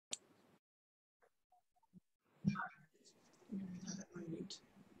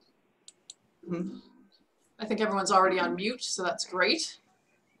I think everyone's already on mute, so that's great.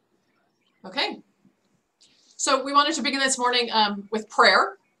 Okay. So we wanted to begin this morning with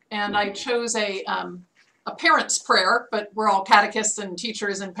prayer, and I chose a parent's prayer, but we're all catechists and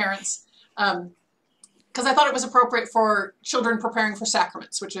teachers and parents, because I thought it was appropriate for children preparing for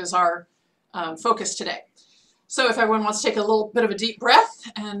sacraments, which is our focus today. So if everyone wants to take a little bit of a deep breath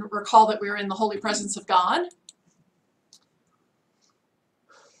and recall that we're in the holy presence of God.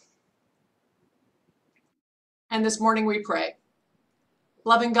 And this morning we pray.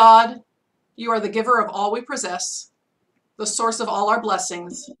 Loving God, you are the giver of all we possess, the source of all our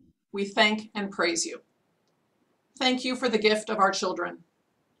blessings. We thank and praise you. Thank you for the gift of our children.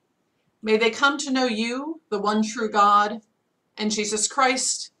 May they come to know you, the one true God, and Jesus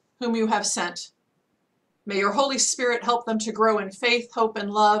Christ, whom you have sent. May your Holy Spirit help them to grow in faith, hope,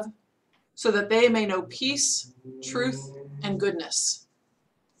 and love, so that they may know peace, truth, and goodness.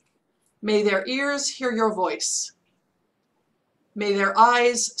 May their ears hear your voice. May their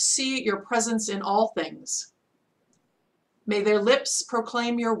eyes see your presence in all things. May their lips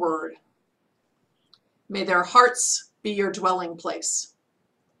proclaim your word. May their hearts be your dwelling place.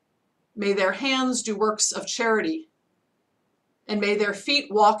 May their hands do works of charity. And may their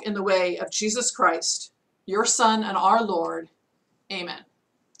feet walk in the way of Jesus Christ, your Son and our Lord. Amen.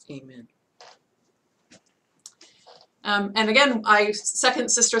 Amen. And again, I second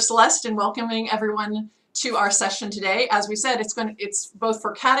Sister Celeste in welcoming everyone to our session today. As we said, it's both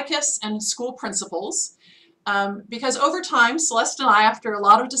for catechists and school principals, because over time, Celeste and I, after a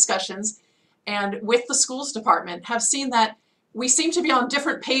lot of discussions and with the schools department, have seen that we seem to be on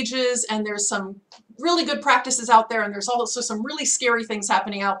different pages, and there's some really good practices out there, and there's also some really scary things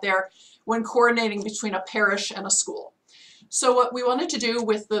happening out there when coordinating between a parish and a school. So what we wanted to do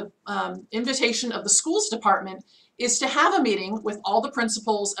with the invitation of the schools department is to have a meeting with all the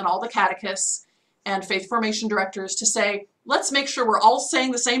principals and all the catechists and faith formation directors to say, let's make sure we're all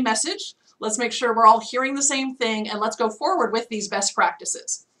saying the same message, let's make sure we're all hearing the same thing, and let's go forward with these best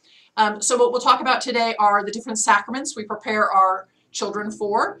practices. So what we'll talk about today are the different sacraments we prepare our children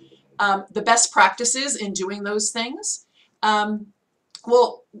for, the best practices in doing those things.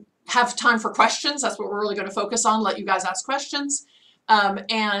 We'll have time for questions. That's what we're really going to focus on, let you guys ask questions.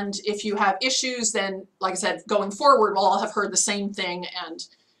 And if you have issues, then, like I said, going forward, we'll all have heard the same thing and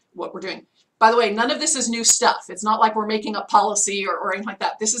what we're doing. By the way, none of this is new stuff. It's not like we're making up policy or anything like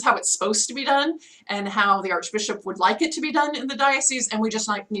that. This is how it's supposed to be done and how the Archbishop would like it to be done in the diocese, and we just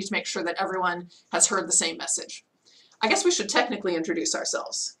need to make sure that everyone has heard the same message. I guess we should technically introduce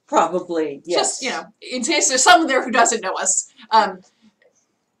ourselves. Probably, yes. Just, in case there's someone there who doesn't know us.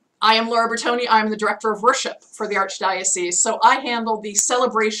 I am Laura Bertoni. I'm the Director of Worship for the Archdiocese, so I handle the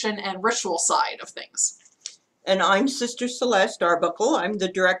celebration and ritual side of things. And I'm Sister Celeste Arbuckle. I'm the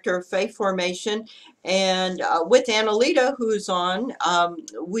Director of Faith Formation, and with Annalita, who's on,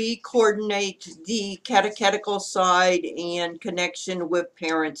 we coordinate the catechetical side and connection with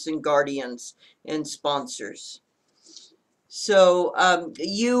parents and guardians and sponsors. So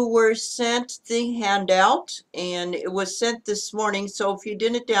you were sent the handout, and it was sent this morning. So if you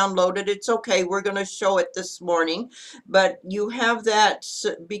didn't download it, it's okay. We're going to show it this morning. But you have that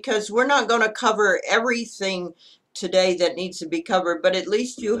because we're not going to cover everything today that needs to be covered. But at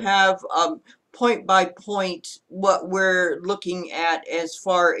least you have point by point what we're looking at as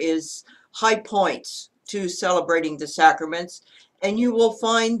far as high points to celebrating the sacraments. And you will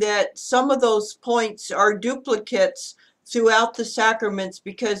find that some of those points are duplicates throughout the sacraments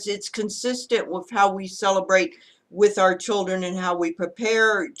because it's consistent with how we celebrate with our children and how we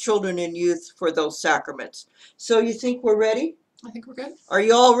prepare children and youth for those sacraments. So you think we're ready? I think we're good. Are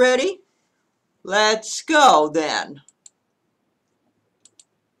you all ready? Let's go then.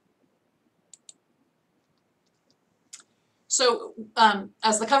 So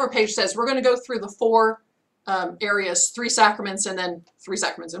as the cover page says, we're going to go through the four areas, 3 sacraments and then 3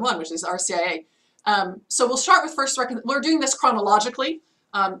 sacraments in 1, which is RCIA. So we'll start with first we're doing this chronologically,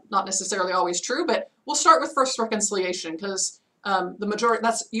 not necessarily always true, but we'll start with first reconciliation because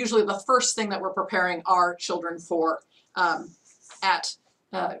that's usually the first thing that we're preparing our children for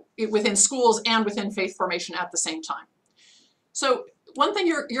within schools and within faith formation at the same time. So one thing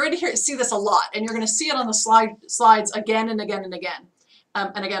you're going to see this a lot, and you're going to see it on the slides again and again and again.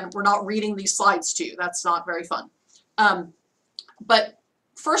 And again, we're not reading these slides to you. That's not very fun. But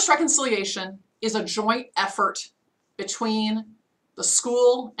first reconciliation is a joint effort between the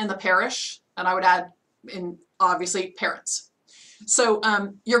school and the parish, and I would add in obviously parents. So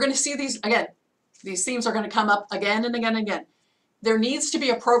you're going to see these again. These themes are going to come up again and again and again. There needs to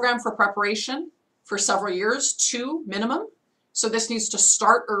be a program for preparation for several years, 2 minimum. So this needs to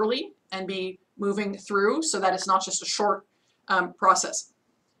start early and be moving through so that it's not just a short process.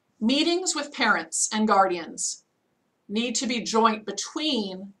 Meetings with parents and guardians need to be joint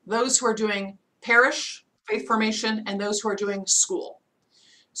between those who are doing parish faith formation and those who are doing school.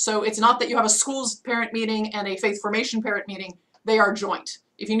 So it's not that you have a school's parent meeting and a faith formation parent meeting, they are joint.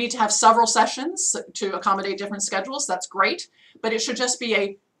 If you need to have several sessions to accommodate different schedules, that's great, but it should just be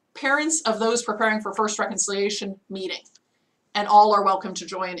a parents of those preparing for First Reconciliation meeting, and all are welcome to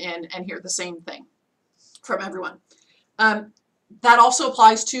join in and hear the same thing from everyone. That also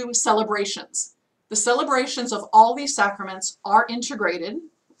applies to celebrations. The celebrations of all these sacraments are integrated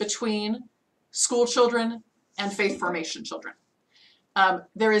between school children and faith formation children.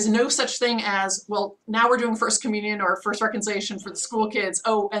 There is no such thing as, well, now we're doing First Communion or First Reconciliation for the school kids,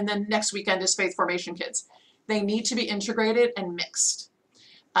 oh, and then next weekend is faith formation kids. They need to be integrated and mixed.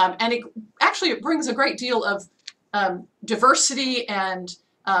 And it brings a great deal of diversity and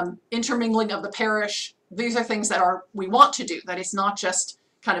intermingling of the parish. These are things that we want to do, that it's not just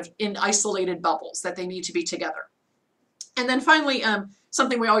kind of in isolated bubbles, that they need to be together. And then finally,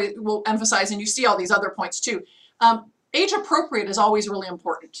 something we always will emphasize, and you see all these other points too, age appropriate is always really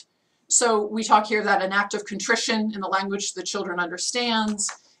important. So we talk here that an act of contrition in the language the children understands,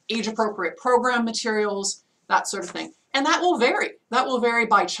 age appropriate program materials, that sort of thing. And that will vary. That will vary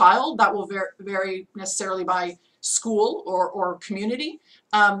by child, that will vary necessarily by school or community,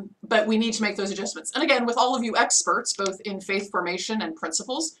 but we need to make those adjustments. And again, with all of you experts, both in faith formation and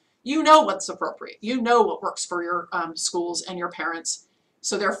principles, you know what's appropriate. You know what works for your schools and your parents.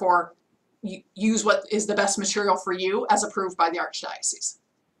 So therefore, use what is the best material for you as approved by the Archdiocese.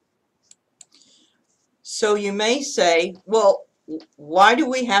 So you may say, well, why do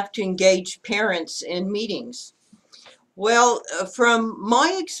we have to engage parents in meetings? Well, from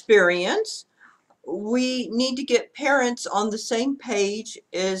my experience, we need to get parents on the same page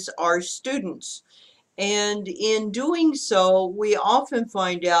as our students. And in doing so, we often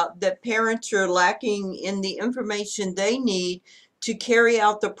find out that parents are lacking in the information they need to carry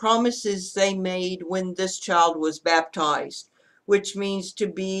out the promises they made when this child was baptized, which means to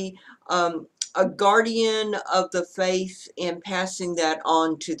be a guardian of the faith and passing that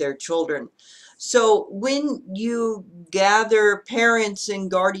on to their children. So when you gather parents and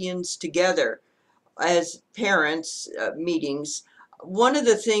guardians together as parents meetings, one of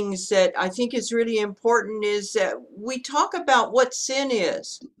the things that I think is really important is that we talk about what sin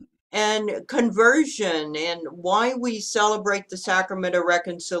is and conversion and why we celebrate the sacrament of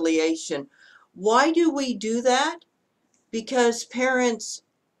reconciliation. Why do we do that? Because parents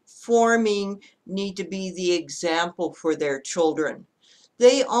forming need to be the example for their children.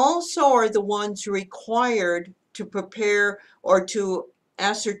 They also are the ones required to prepare or to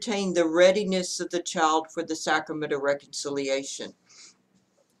ascertain the readiness of the child for the sacrament of reconciliation.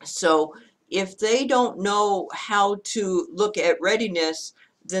 So if they don't know how to look at readiness,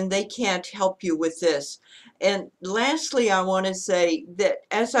 then they can't help you with this. And lastly, I want to say that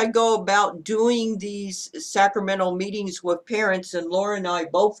as I go about doing these sacramental meetings with parents, and Laura and I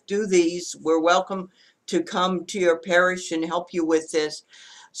both do these, we're welcome to come to your parish and help you with this.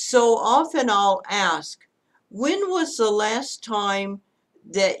 So often I'll ask, when was the last time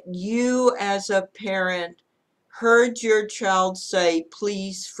that you as a parent heard your child say,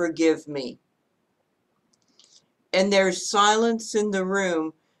 please forgive me? And there's silence in the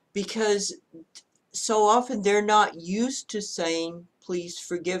room because so often they're not used to saying, please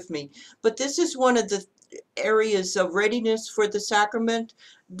forgive me. But this is one of the areas of readiness for the sacrament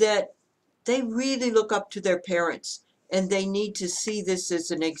that they really look up to their parents, and they need to see this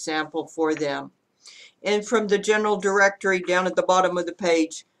as an example for them. And from the general directory down at the bottom of the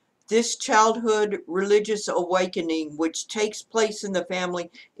page, this childhood religious awakening which takes place in the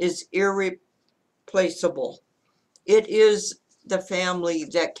family is irreplaceable. It is the family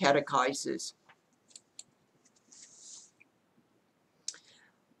that catechizes.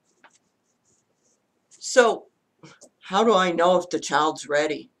 So how do I know if the child's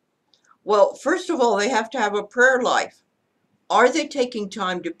ready? Well, first of all, they have to have a prayer life. Are they taking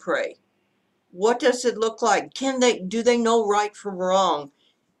time to pray? What does it look like? Do they know right from wrong?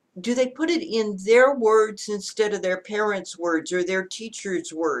 Do they put it in their words instead of their parents' words or their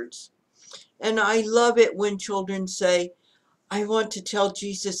teacher's words? And I love it when children say, I want to tell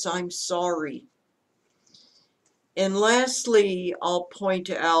Jesus I'm sorry. And lastly, I'll point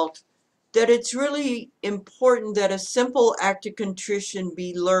out that it's really important that a simple act of contrition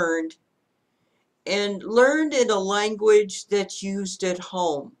be learned, and learned in a language that's used at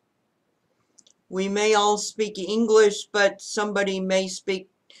home. We may all speak English, but somebody may speak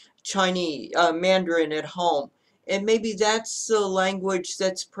Chinese, Mandarin at home. and maybe that's the language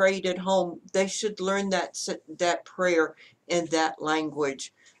that's prayed at home. They should learn that prayer in that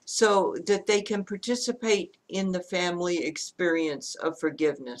language so that they can participate in the family experience of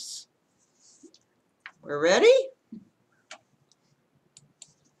forgiveness. We're ready?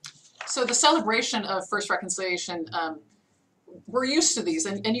 So the celebration of First Reconciliation, we're used to these,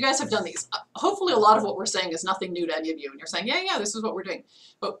 and you guys have done these. Hopefully a lot of what we're saying is nothing new to any of you, and you're saying, yeah, this is what we're doing.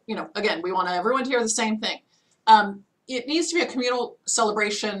 But, again, we want everyone to hear the same thing. It needs to be a communal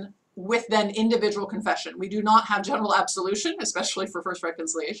celebration with then individual confession. We do not have general absolution, especially for First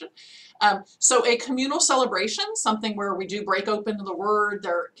Reconciliation. So a communal celebration, something where we do break open the word,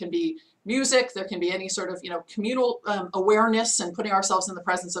 there can be music, there can be any sort of, communal awareness and putting ourselves in the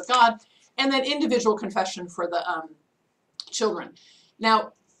presence of God, and then individual confession for the children.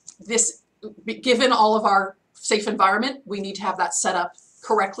 Now, this, given all of our safe environment, we need to have that set up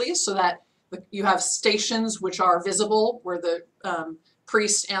correctly so that you have stations which are visible where the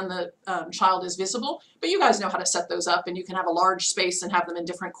priest and the child is visible, but you guys know how to set those up, and you can have a large space and have them in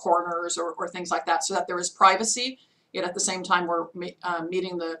different corners or things like that so that there is privacy, yet at the same time we're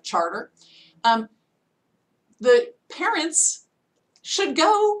meeting the charter. The parents should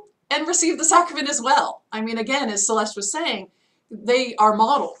go and receive the sacrament as well. I mean, again, as Celeste was saying, they are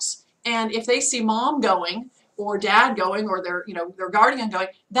models. And if they see mom going or dad going or their guardian going,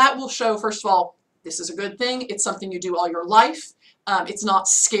 that will show, first of all, this is a good thing. It's something you do all your life. It's not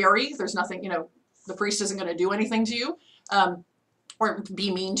scary. There's nothing, the priest isn't going to do anything to you or be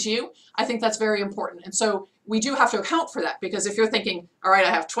mean to you. I think that's very important. And so we do have to account for that, because if you're thinking, all right, I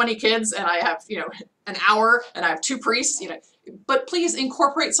have 20 kids and I have, an hour and I have 2 priests, but please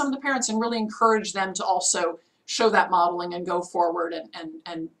incorporate some of the parents and really encourage them to also show that modeling and go forward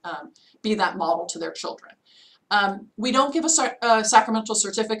and be that model to their children. We don't give a sacramental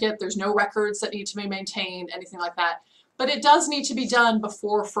certificate. There's no records that need to be maintained, anything like that. But it does need to be done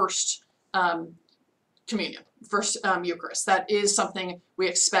before first communion, first Eucharist. That is something we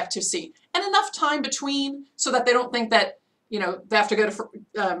expect to see. And enough time between so that they don't think that, they have to go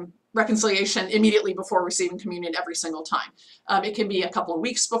to reconciliation immediately before receiving communion every single time. It can be a couple of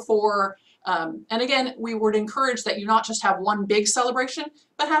weeks before. And again, we would encourage that you not just have one big celebration,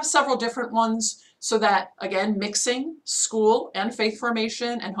 but have several different ones so that, again, mixing school and faith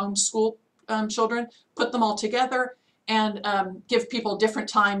formation and homeschool children, put them all together and give people different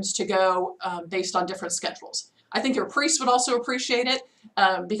times to go based on different schedules. I think your priest would also appreciate it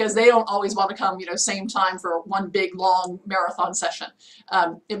because they don't always want to come, same time for one big long marathon session.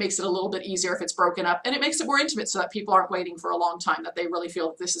 It makes it a little bit easier if it's broken up, and it makes it more intimate so that people aren't waiting for a long time, that they really feel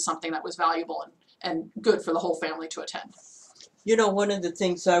that this is something that was valuable and good for the whole family to attend. One of the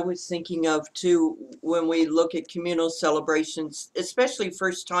things I was thinking of too, when we look at communal celebrations, especially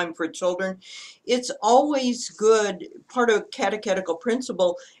first time for children, it's always good. Part of catechetical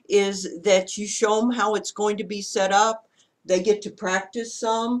principle is that you show them how it's going to be set up. They get to practice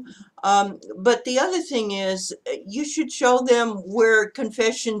some. But the other thing is you should show them where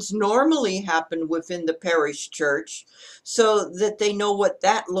confessions normally happen within the parish church so that they know what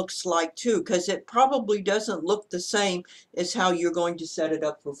that looks like too, because it probably doesn't look the same as how you're going to set it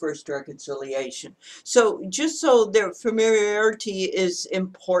up for First Reconciliation. So just so their familiarity is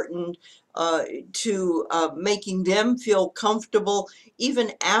important to making them feel comfortable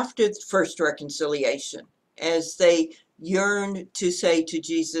even after the First Reconciliation, as they yearn to say to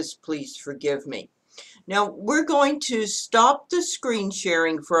Jesus, please forgive me. Now we're going to stop the screen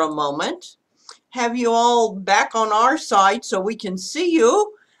sharing for a moment, have you all back on our side so we can see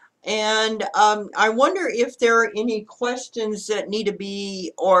you. And I wonder if there are any questions that need to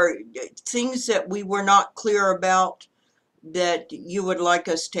be, or things that we were not clear about that you would like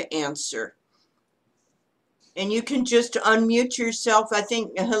us to answer. And you can just unmute yourself. I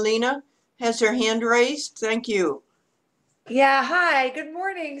think Helena has her hand raised. Thank you. Yeah, hi. Good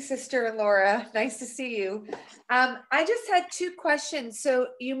morning, Sister Laura. Nice to see you. I just had 2 questions. So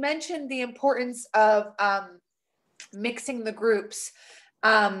you mentioned the importance of mixing the groups.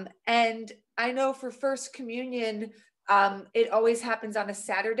 And I know for First Communion, it always happens on a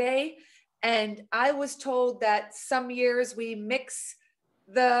Saturday. And I was told that some years we mix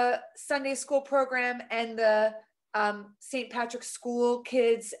the Sunday school program and the St. Patrick's School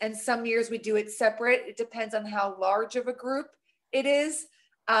kids, and some years we do it separate. It depends on how large of a group it is.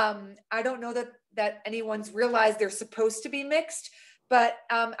 I don't know that anyone's realized they're supposed to be mixed, but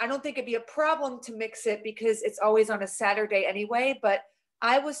I don't think it'd be a problem to mix it because it's always on a Saturday anyway. But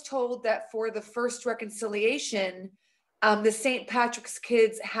I was told that for the First Reconciliation, the St. Patrick's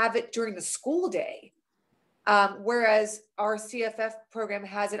kids have it during the school day. whereas our CFF program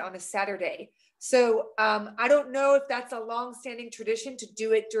has it on a Saturday. So I don't know if that's a longstanding tradition to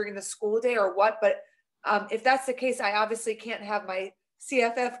do it during the school day or what, but if that's the case, I obviously can't have my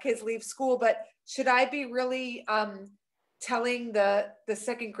CFF kids leave school, but should I be really telling the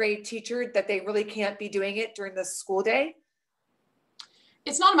second grade teacher that they really can't be doing it during the school day?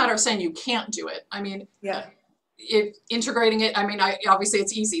 It's not a matter of saying you can't do it. I mean, Yeah. integrating it, I mean, obviously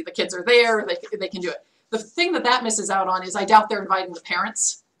it's easy. The kids are there, they can do it. The thing that misses out on is I doubt they're inviting the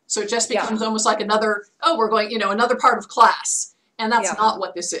parents. So it just becomes almost like another, oh, we're going, another part of class. And that's not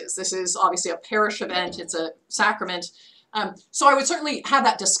what this is. This is obviously a parish event. It's a sacrament. So I would certainly have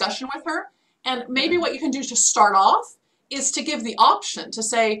that discussion with her. And maybe what you can do to start off is to give the option to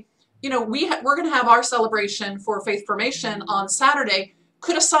say, we're going to have our celebration for faith formation on Saturday.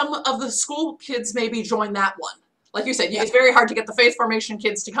 Could some of the school kids maybe join that one? Like you said, it's very hard to get the faith formation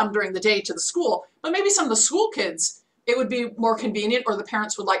kids to come during the day to the school, but maybe some of the school kids, it would be more convenient, or the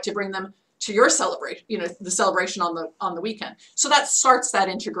parents would like to bring them to your celebration, the celebration on the weekend. So that starts that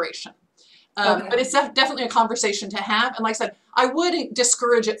integration. But it's definitely a conversation to have. And like I said, I would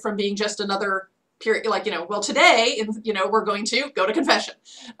discourage it from being just another period, like, well, today, we're going to go to confession.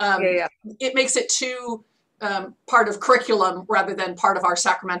 It makes it too part of curriculum rather than part of our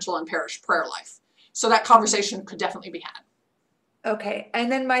sacramental and parish prayer life. So that conversation could definitely be had. Okay.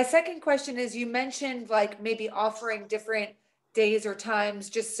 And then my second question is, you mentioned like maybe offering different days or times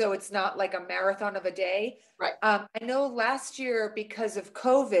just so it's not like a marathon of a day. Right. I know last year because of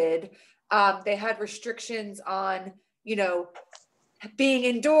COVID, they had restrictions on, being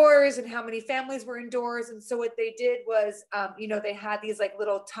indoors and how many families were indoors. And so what they did was, they had these like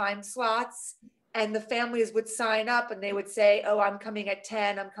little time slots, and the families would sign up and they would say, oh, I'm coming at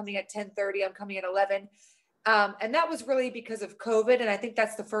 10, I'm coming at 10:30, I'm coming at 11. And that was really because of COVID. And I think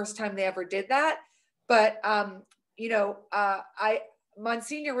that's the first time they ever did that. But,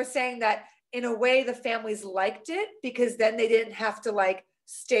 Monsignor was saying that in a way the families liked it, because then they didn't have to like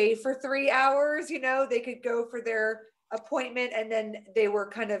stay for 3 hours, they could go for their appointment and then they were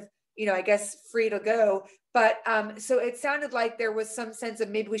kind of, I guess free to go. But so it sounded like there was some sense of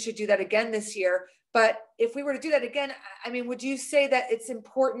maybe we should do that again this year. But if we were to do that again, I mean, would you say that it's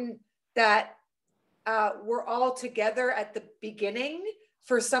important that we're all together at the beginning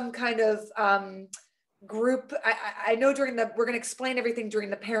for some kind of group? I know we're going to explain everything during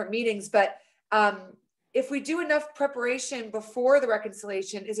the parent meetings, but if we do enough preparation before the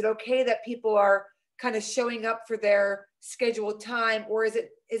reconciliation, is it okay that people are kind of showing up for their scheduled time, or is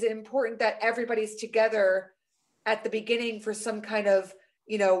it important that everybody's together at the beginning for some kind of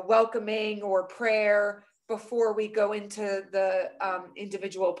welcoming or prayer before we go into the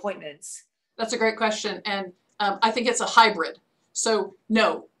individual appointments? That's a great question. And I think it's a hybrid. So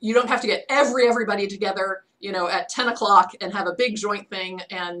no, you don't have to get everybody together, at 10 o'clock and have a big joint thing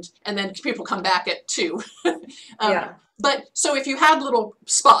and then people come back at 2. But so if you had little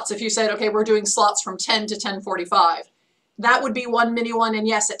spots, if you said, okay, we're doing slots from 10 to 10:45, that would be one mini one. And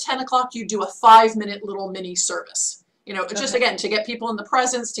yes, at 10 o'clock, you do a 5-minute little mini service, just again, to get people in the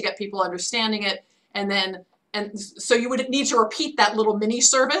presence, to get people understanding it. And so you would need to repeat that little mini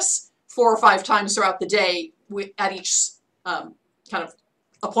service 4 or 5 times throughout the day at each kind of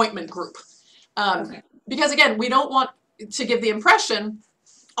appointment group. Because again, we don't want to give the impression,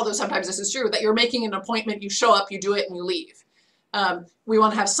 although sometimes this is true, that you're making an appointment, you show up, you do it, and you leave. We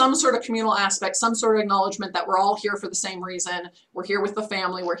want to have some sort of communal aspect, some sort of acknowledgement that we're all here for the same reason. We're here with the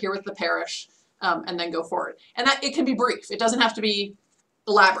family, we're here with the parish, and then go forward. And that it can be brief. It doesn't have to be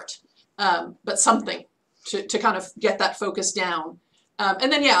elaborate, but something to kind of get that focus down.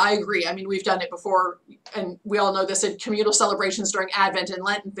 And then, I agree. I mean, we've done it before, and we all know this in communal celebrations during Advent and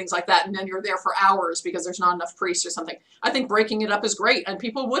Lent and things like that, and then you're there for hours because there's not enough priests or something. I think breaking it up is great, and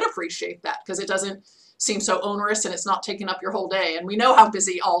people would appreciate that because it doesn't seem so onerous and it's not taking up your whole day. And we know how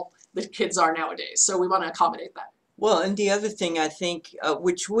busy all the kids are nowadays, so we want to accommodate that. Well, and the other thing I think,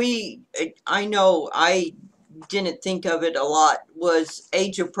 which I know I didn't think of it a lot, was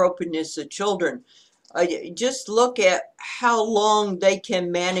age appropriateness of children. Just look at how long they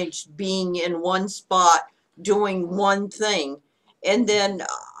can manage being in one spot doing one thing. And then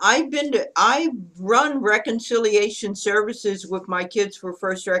I run reconciliation services with my kids for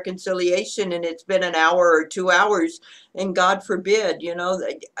first reconciliation, and it's been an hour or 2 hours, and God forbid,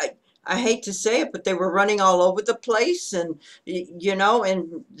 I hate to say it, but they were running all over the place, and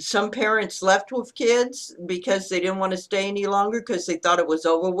and some parents left with kids because they didn't want to stay any longer because they thought it was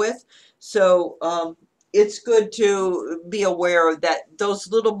over with. So it's good to be aware that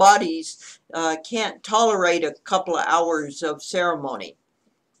those little bodies can't tolerate a couple of hours of ceremony.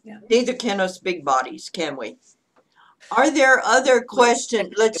 Neither can us big bodies, can we? Are there other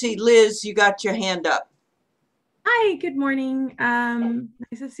questions? Let's see, Liz, you got your hand up. Hi, good morning.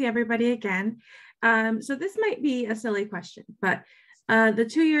 Nice to see everybody again. So this might be a silly question, but the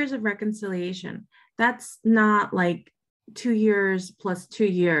 2 years of reconciliation, that's not like 2 years plus 2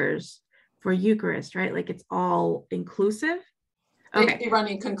 years for Eucharist, right? Like it's all inclusive? They Okay, could be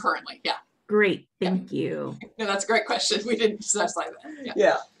running concurrently, yeah. great. Thank you. No, that's a great question. We didn't specify that, yeah.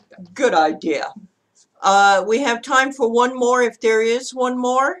 Yeah, good idea. We have time for one more if there is one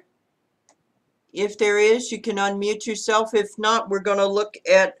more. If there is, you can unmute yourself. If not, we're going to look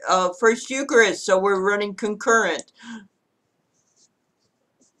at First Eucharist. So we're running concurrent.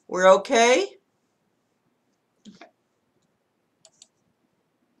 We're okay?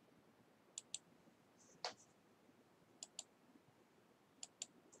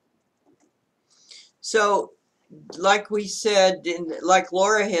 So, like we said, like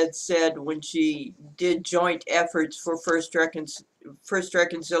Laura had said when she did joint efforts for First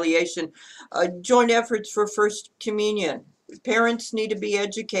Reconciliation, joint efforts for First Communion. Parents need to be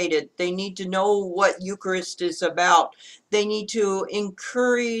educated. They need to know what Eucharist is about. They need to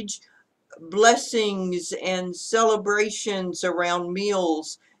encourage blessings and celebrations around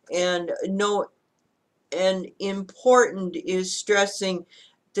meals, and important is stressing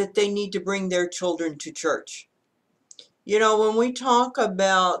that they need to bring their children to church. You know, when we talk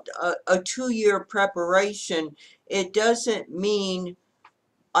about a 2-year preparation, it doesn't mean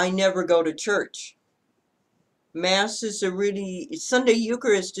I never go to church. Sunday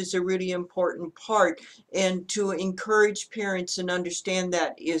Eucharist is a really important part, and to encourage parents and understand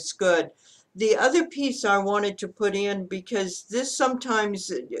that is good. The other piece I wanted to put in, because this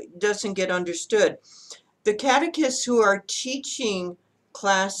sometimes doesn't get understood, the catechists who are teaching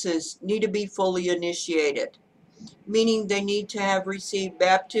classes need to be fully initiated, meaning they need to have received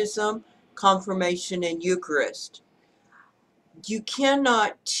baptism, confirmation, and Eucharist. You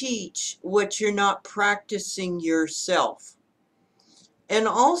cannot teach what you're not practicing yourself. And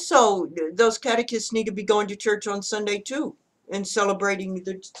also, those catechists need to be going to church on Sunday too and celebrating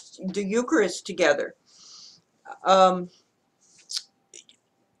the Eucharist together.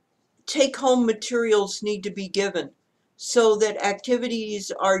 Take-home materials need to be given so that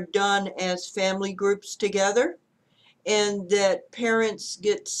activities are done as family groups together, and that parents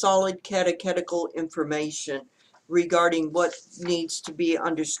get solid catechetical information regarding what needs to be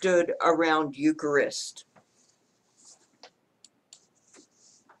understood around Eucharist.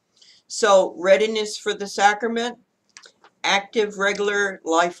 So, readiness for the sacrament, active, regular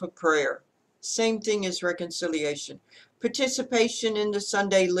life of prayer. Same thing as reconciliation. Participation in the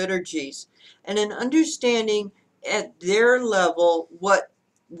Sunday liturgies, and an understanding at their level what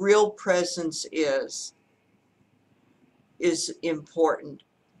real presence is important.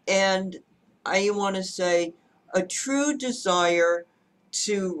 And I want to say a true desire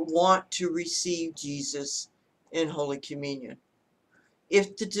to want to receive Jesus in Holy Communion.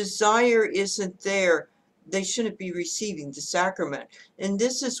 If the desire isn't there, they shouldn't be receiving the sacrament. And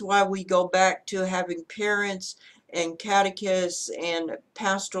this is why we go back to having parents and catechists and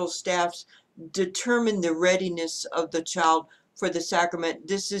pastoral staffs determine the readiness of the child for the sacrament.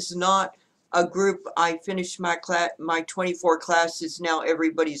 This is not a group, I finished my 24 classes, now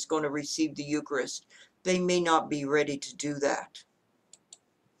everybody's going to receive the Eucharist. They may not be ready to do that.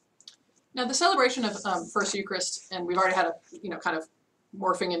 Now, the celebration of First Eucharist, and we've already had a, kind of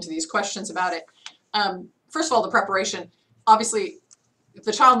morphing into these questions about it. First of all, the preparation, obviously,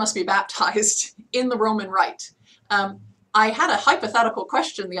 the child must be baptized in the Roman rite. I had a hypothetical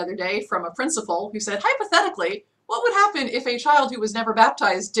question the other day from a principal who said, hypothetically, what would happen if a child who was never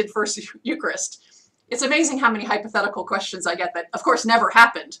baptized did First Eucharist? It's amazing how many hypothetical questions I get that, of course, never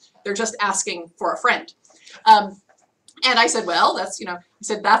happened. They're just asking for a friend. And I said, well,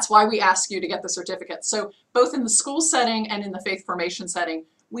 that's why we ask you to get the certificate. So both in the school setting and in the faith formation setting,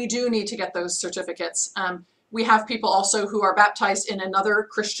 we do need to get those certificates. We have people also who are baptized in another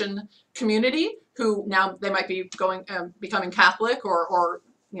Christian community who now they might be becoming Catholic, or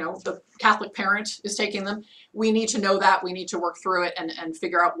the Catholic parent is taking them. We need to know that. We need to work through it and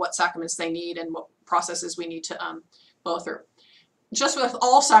figure out what sacraments they need and what processes we need to go through. Just with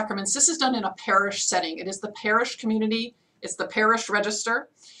all sacraments, this is done in a parish setting. It is the parish community. It's the parish register.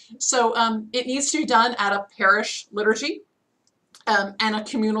 So it needs to be done at a parish liturgy and a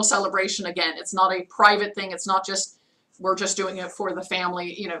communal celebration again. It's not a private thing. It's not just, we're just doing it for the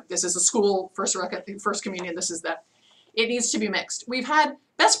family. This is a school first communion. This is that. It needs to be mixed. We've had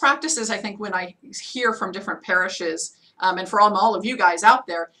best practices, I think, when I hear from different parishes, and for all of you guys out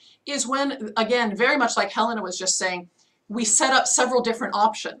there, is when, again, very much like Helena was just saying, we set up several different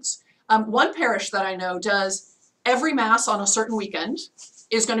options. One parish that I know does every Mass on a certain weekend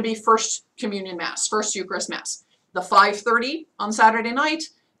is going to be First Communion Mass, First Eucharist Mass. The 5:30 on Saturday night,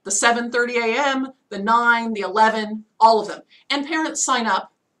 the 7:30 a.m., the 9, the 11, all of them. And parents sign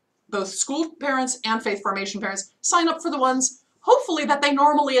up, both school parents and faith formation parents sign up for the ones, hopefully, that they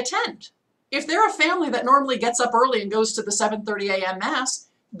normally attend. If they're a family that normally gets up early and goes to the 7:30 a.m. Mass,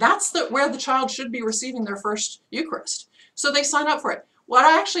 that's where the child should be receiving their first Eucharist. So they sign up for it. What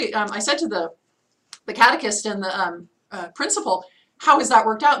I actually, I said to the catechist and the principal, how has that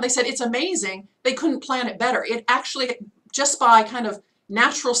worked out? And they said, it's amazing. They couldn't plan it better. It actually, just by kind of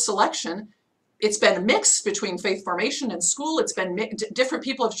natural selection, it's been a mix between faith formation and school. It's been different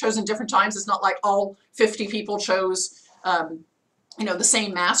people have chosen different times. It's not like all 50 people chose, the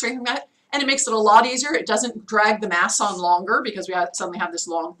same Mass or anything like that. And it makes it a lot easier. It doesn't drag the Mass on longer because we suddenly have this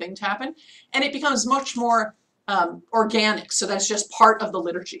long thing to happen. And it becomes much more organic. So that's just part of the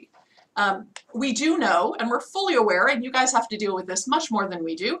liturgy. We do know, and we're fully aware, and you guys have to deal with this much more than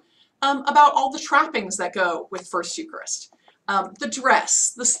we do, about all the trappings that go with First Eucharist. The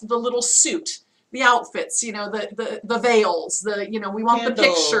dress, the little suit, the outfits, the veils, we want Candles. the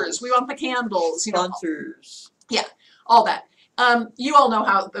pictures, we want the candles, Sponsors. Yeah, all that. You all know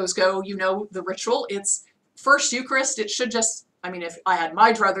how those go. You know the ritual. It's First Eucharist. It should just, if I had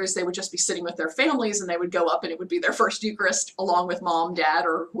my druthers, they would just be sitting with their families and they would go up and it would be their first Eucharist along with mom, dad,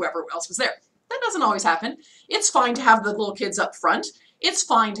 or whoever else was there. That doesn't always happen. It's fine to have the little kids up front. It's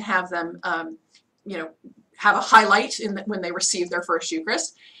fine to have them, have a highlight when they receive their first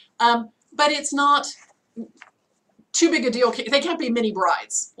Eucharist. But it's not too big a deal. They can't be mini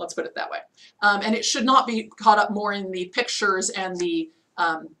brides, let's put it that way. And it should not be caught up more in the pictures and the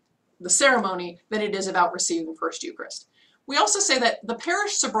ceremony than it is about receiving First Eucharist. We also say that the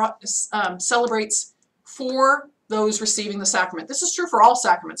parish celebrates for those receiving the sacrament. This is true for all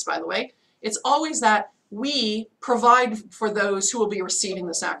sacraments, by the way. It's always that we provide for those who will be receiving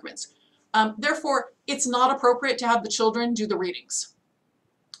the sacraments. Therefore, it's not appropriate to have the children do the readings.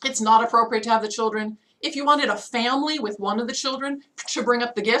 It's not appropriate to have the children. If you wanted a family with one of the children to bring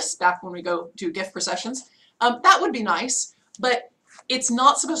up the gifts, back when we go do gift processions, that would be nice, but it's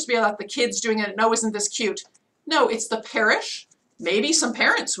not supposed to be about the kids doing it. No, isn't this cute? No, it's the parish. Maybe some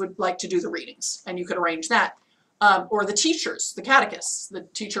parents would like to do the readings, and you could arrange that. Or the teachers, the catechists, the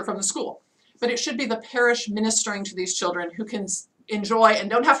teacher from the school. But it should be the parish ministering to these children who can enjoy and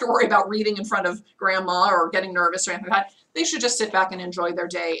don't have to worry about reading in front of grandma or getting nervous or anything like that. They should just sit back and enjoy their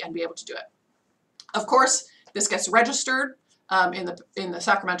day and be able to do it. Of course, this gets registered in the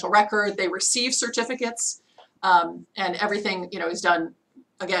sacramental record. They receive certificates, and everything is done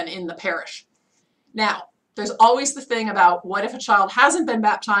again in the parish. Now, there's always the thing about what if a child hasn't been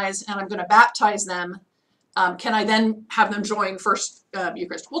baptized and I'm going to baptize them? Can I then have them join First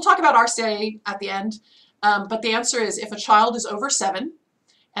Eucharist? We'll talk about RCIA at the end, but the answer is if a child is over 7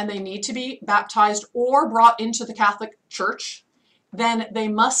 and they need to be baptized or brought into the Catholic Church, then they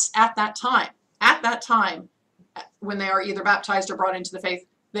must at that time, when they are either baptized or brought into the faith,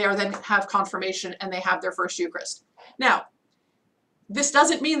 they are then have confirmation and they have their First Eucharist. Now, this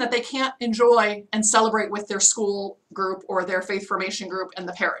doesn't mean that they can't enjoy and celebrate with their school group or their faith formation group and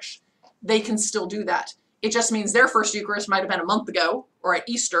the parish. They can still do that. It just means their first Eucharist might have been a month ago or at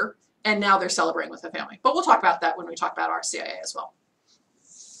Easter, and now they're celebrating with the family. But we'll talk about that when we talk about RCIA as well.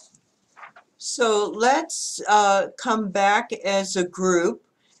 So let's come back as a group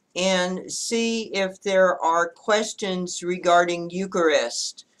and see if there are questions regarding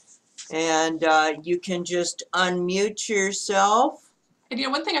Eucharist. And you can just unmute yourself. And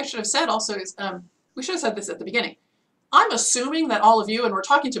one thing I should have said also is, we should have said this at the beginning. I'm assuming that all of you, and we're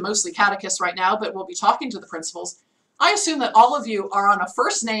talking to mostly catechists right now, but we'll be talking to the principals. I assume that all of you are on a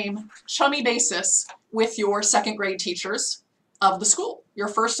first name, chummy basis with your second grade teachers of the school, your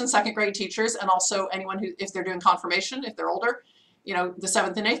first and second grade teachers, and also anyone who, if they're doing confirmation, if they're older, the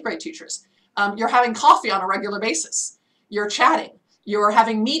 7th and 8th grade teachers. You're having coffee on a regular basis. You're chatting. You're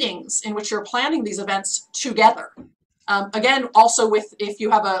having meetings in which you're planning these events together. Again, also if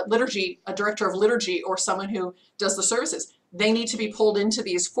you have a director of liturgy or someone who does the services, they need to be pulled into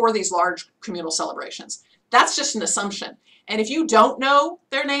for these large communal celebrations. That's just an assumption. And if you don't know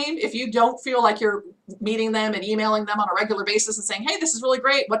their name, if you don't feel like you're meeting them and emailing them on a regular basis and saying, hey, this is really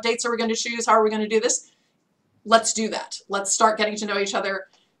great. What dates are we going to choose? How are we going to do this? Let's do that. Let's start getting to know each other,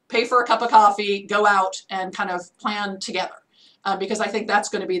 pay for a cup of coffee, go out and kind of plan together. Because I think that's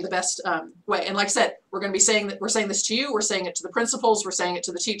going to be the best way. And like I said, we're going to be saying that we're saying this to you, we're saying it to the principals, we're saying it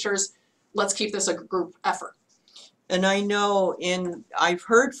to the teachers. Let's keep this a group effort. And I know I've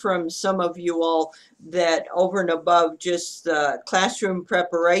heard from some of you all that over and above just the classroom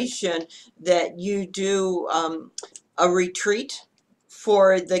preparation, that you do a retreat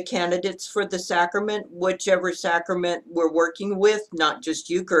for the candidates for the sacrament, whichever sacrament we're working with, not just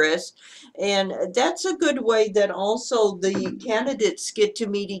Eucharist. And that's a good way that also the candidates get to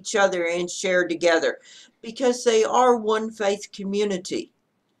meet each other and share together, because they are one faith community.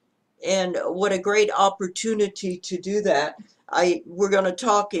 And what a great opportunity to do that. We're going to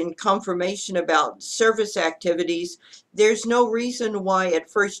talk in confirmation about service activities. There's no reason why at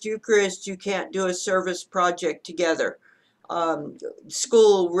First Eucharist you can't do a service project together.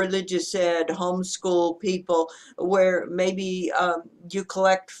 School, religious ed, homeschool people, where maybe you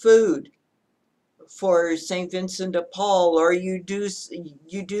collect food for St. Vincent de Paul, or you do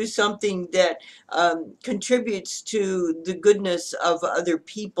something that contributes to the goodness of other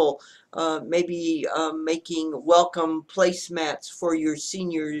people. Maybe making welcome placemats for your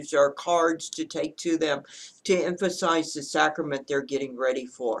seniors or cards to take to them to emphasize the sacrament they're getting ready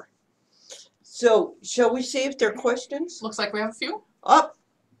for. So, shall we see if there are questions? Looks like we have a few. Up.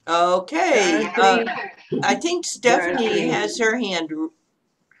 Okay. I think Stephanie three. has her hand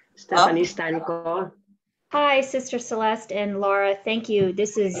Stephanie up. Stanko. Hi, Sister Celeste and Laura. Thank you.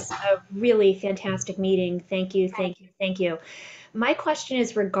 This is a really fantastic meeting. Thank you, thank you, thank you. My question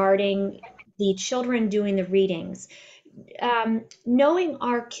is regarding the children doing the readings. Knowing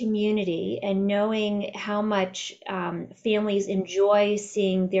our community and knowing how much families enjoy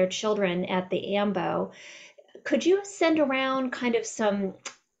seeing their children at the AMBO, could you send around kind of some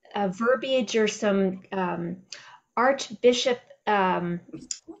verbiage or some Archbishop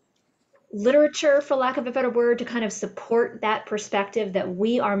literature, for lack of a better word, to kind of support that perspective that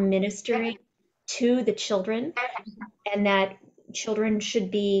we are ministering to the children, and that children should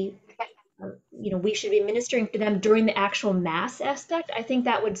be, we should be ministering to them during the actual Mass aspect? I think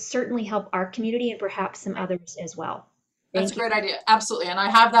that would certainly help our community and perhaps some others as well. That's a great idea. Absolutely. And I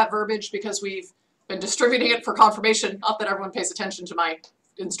have that verbiage because we've been distributing it for confirmation. Not that everyone pays attention to my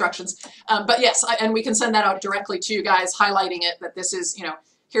instructions. But yes, and we can send that out directly to you guys, highlighting it, that this is,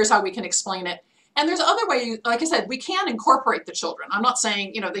 here's how we can explain it. And there's other way, like I said, we can incorporate the children. I'm not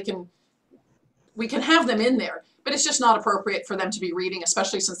saying, we can have them in there, but it's just not appropriate for them to be reading,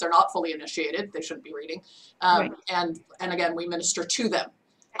 especially since they're not fully initiated. They shouldn't be reading. Right. And again, we minister to them.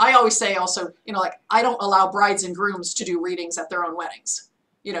 I always say also, I don't allow brides and grooms to do readings at their own weddings.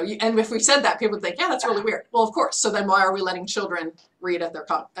 And if we said that, people would think, yeah, that's really weird. Well, of course. So then why are we letting children read at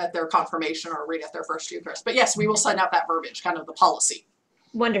their confirmation or read at their first Eucharist? But yes, we will send out that verbiage, kind of the policy.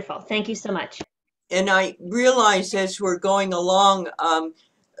 Wonderful. Thank you so much. And I realize as we're going along,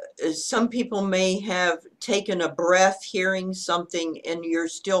 some people may have taken a breath hearing something and you're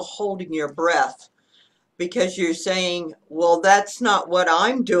still holding your breath because you're saying, well, that's not what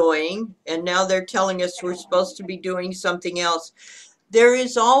I'm doing. And now they're telling us we're supposed to be doing something else. There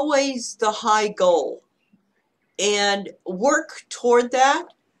is always the high goal, and work toward that.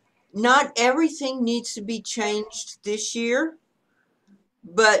 Not everything needs to be changed this year,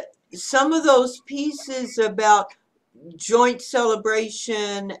 but some of those pieces about joint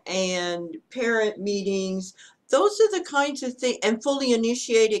celebration and parent meetings, those are the kinds of things, and fully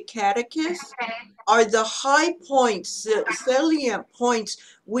initiated catechists are the high points, the salient points.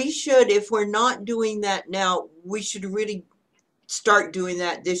 We should, if we're not doing that now, we should really start doing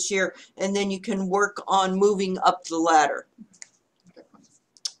that this year, and then you can work on moving up the ladder.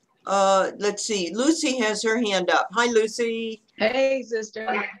 Let's see, Lucy has her hand up. Hi, Lucy. Hey,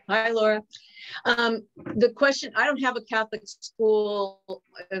 sister. Hi, Laura. The question, I don't have a Catholic school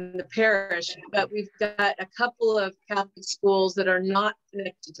in the parish, but we've got a couple of Catholic schools that are not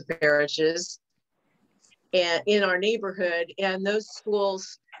connected to parishes and in our neighborhood. And those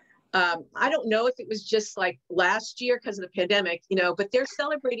schools, I don't know if it was just like last year because of the pandemic, but they're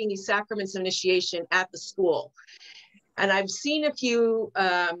celebrating these sacraments of initiation at the school. And I've seen a few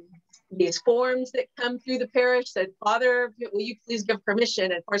these forms that come through the parish that, Father, will you please give permission?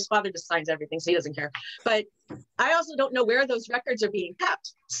 And of course, Father just signs everything, so he doesn't care. But I also don't know where those records are being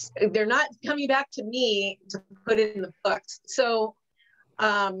kept. They're not coming back to me to put it in the books. So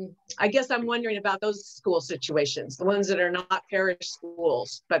I guess I'm wondering about those school situations, the ones that are not parish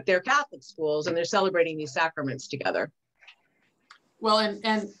schools, but they're Catholic schools and they're celebrating these sacraments together. Well,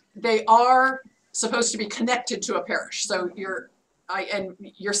 and they are supposed to be connected to a parish. So you're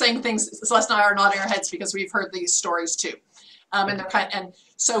saying things Celeste and I are nodding our heads because we've heard these stories too. And they're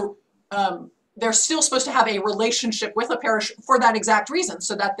so they're still supposed to have a relationship with a parish for that exact reason,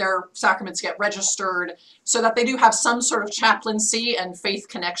 so that their sacraments get registered, so that they do have some sort of chaplaincy and faith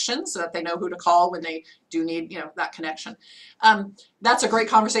connection, so that they know who to call when they do need, that connection. That's a great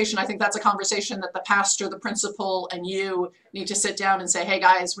conversation. I think that's a conversation that the pastor, the principal, and you need to sit down and say, hey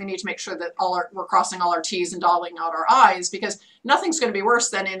guys, we need to make sure that we're crossing all our T's and dotting out our I's, because nothing's going to be worse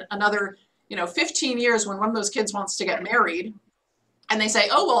than in another 15 years when one of those kids wants to get married and they say,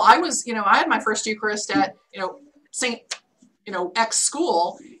 oh, well, I had my first Eucharist at, St. X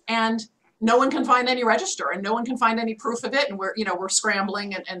school, and no one can find any register and no one can find any proof of it. And we're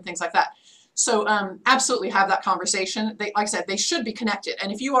scrambling and things like that. So absolutely have that conversation. Like I said, they should be connected. And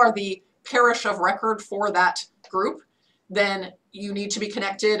if you are the parish of record for that group, then you need to be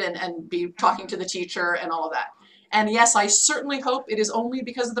connected and be talking to the teacher and all of that. And yes, I certainly hope it is only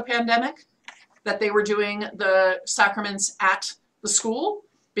because of the pandemic that they were doing the sacraments at the school,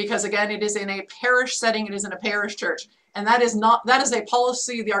 because again, it is in a parish setting, it is in a parish church. And that is a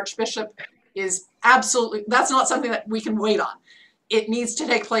policy the Archbishop is absolutely, that's not something that we can wait on. It needs to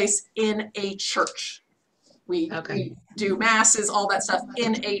take place in a church. We do masses, all that stuff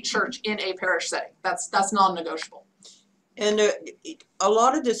in a church, in a parish setting. That's non-negotiable. And a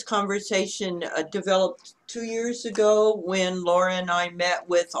lot of this conversation developed 2 years ago when Laura and I met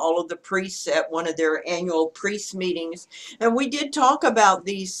with all of the priests at one of their annual priest meetings. And we did talk about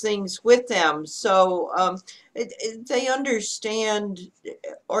these things with them. So they understand,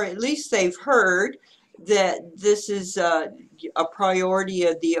 or at least they've heard, that this is a priority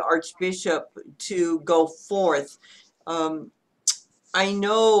of the Archbishop to go forth. I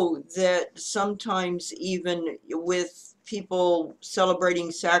know that sometimes even with people celebrating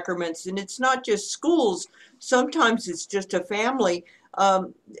sacraments, and it's not just schools, sometimes it's just a family,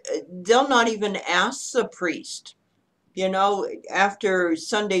 they'll not even ask the priest. After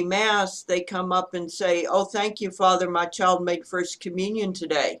Sunday Mass, they come up and say, oh, thank you, Father, my child made First Communion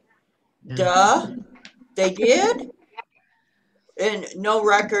today. Yeah. Duh, they did? And no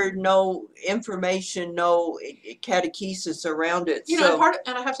record, no information, no catechesis around it.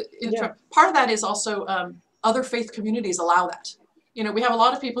 Part of that is also other faith communities allow that. We have a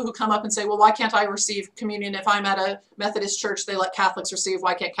lot of people who come up and say, well, why can't I receive communion? If I'm at a Methodist church, they let Catholics receive,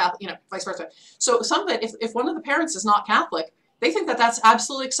 why can't Catholic, vice versa. So some of it, if one of the parents is not Catholic, they think that that's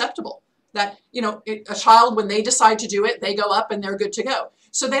absolutely acceptable. That, a child, when they decide to do it, they go up and they're good to go.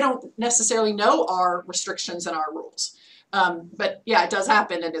 So they don't necessarily know our restrictions and our rules. But yeah, it does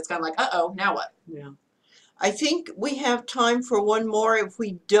happen, and it's kind of like, uh-oh, now what? Yeah. I think we have time for one more. If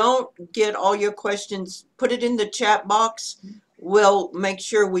we don't get all your questions, put it in the chat box. We'll make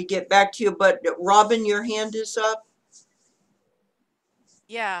sure we get back to you. But Robin, your hand is up.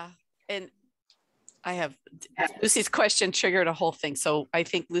 Yeah, and I have Lucy's question triggered a whole thing. So I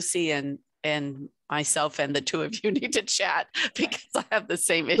think Lucy and myself and the two of you need to chat because I have the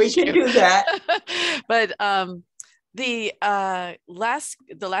same issue. We can do that. But the last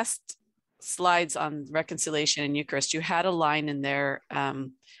slides on reconciliation and Eucharist, you had a line in there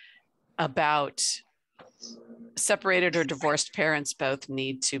about separated or divorced parents both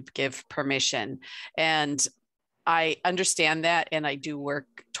need to give permission. And I understand that, and I do work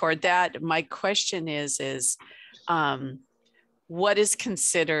toward that. My question is what is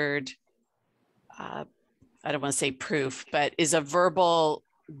considered, I don't want to say proof, but is a verbal,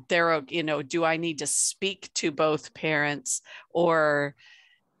 do I need to speak to both parents, or,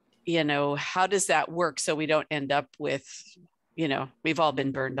 how does that work so we don't end up with, we've all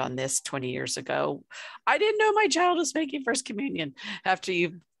been burned on this 20 years ago. I didn't know my child was making First Communion after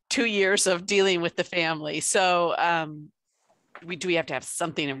 2 years of dealing with the family. So do we have to have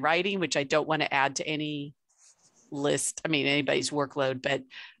something in writing, which I don't want to add to any list, anybody's workload, but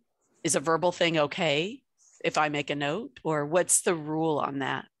is a verbal thing okay if I make a note, or what's the rule on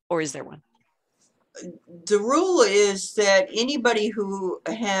that? Or is there one? The rule is that anybody who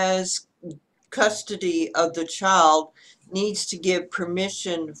has custody of the child needs to give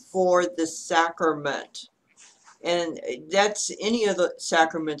permission for the sacrament. And that's any of the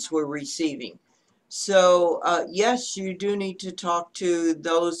sacraments we're receiving. So yes, you do need to talk to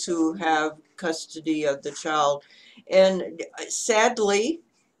those who have custody of the child. And sadly,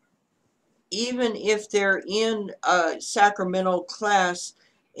 even if they're in a sacramental class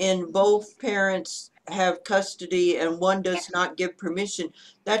and both parents have custody and one does not give permission,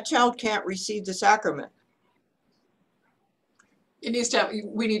 that child can't receive the sacrament. We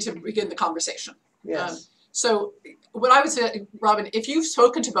need to begin the conversation. Yes. So what I would say, Robin, if you've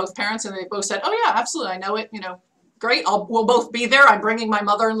spoken to both parents and they both said, oh yeah, absolutely, I know it, great, we'll both be there, I'm bringing my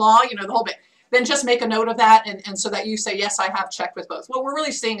mother-in-law, the whole bit, then just make a note of that, and so that you say, yes, I have checked with both. What we're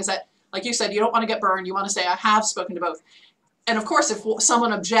really seeing is that Like you said, you don't want to get burned. You want to say, I have spoken to both. And of course, if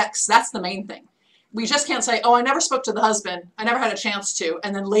someone objects, that's the main thing. We just can't say, oh, I never spoke to the husband. I never had a chance to.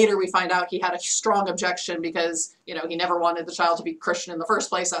 And then later we find out he had a strong objection because, you know, he never wanted the child to be Christian in the first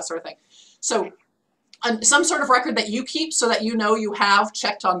place, that sort of thing. So some sort of record that you keep so that you know you have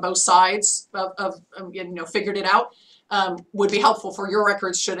checked on both sides of you know, figured it out, would be helpful for your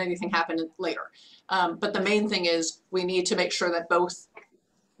records should anything happen later. But the main thing is we need to make sure that both,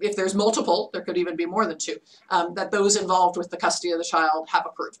 if there's multiple, there could even be more than two, that those involved with the custody of the child have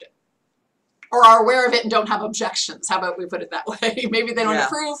approved it. Or are aware of it and don't have objections. How about we put it that way? Maybe they don't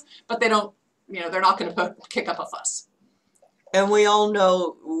approve, but they don't, you know, they're not going to kick up a fuss. And we all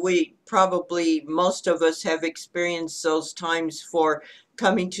know, most of us have experienced those times for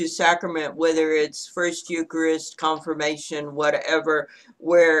coming to sacrament, whether it's first Eucharist, confirmation, whatever,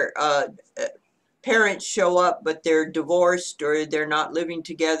 where parents show up, but they're divorced or they're not living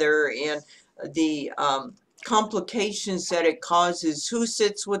together, and the complications that it causes, who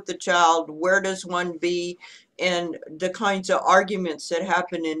sits with the child, where does one be, and the kinds of arguments that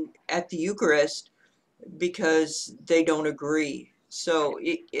happen at the Eucharist because they don't agree. So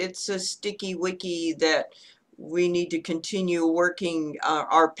it's a sticky wicky that we need to continue working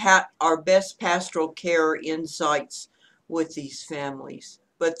our best pastoral care insights with these families.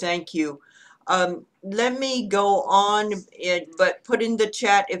 But thank you. Let me go on, but put in the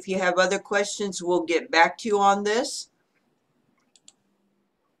chat if you have other questions. We'll get back to you on this.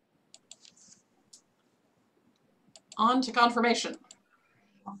 On to confirmation.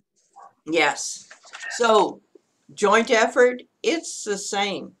 Yes. So joint effort, it's the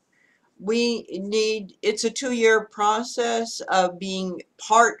same. It's a 2-year process of being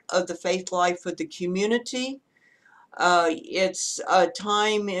part of the faith life of the community. It's a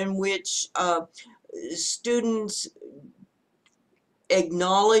time in which students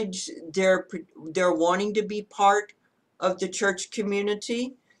acknowledge their wanting to be part of the church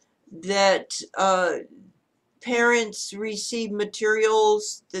community, that parents receive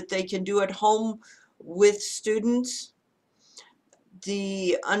materials that they can do at home with students,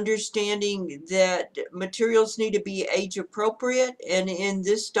 the understanding that materials need to be age appropriate, and in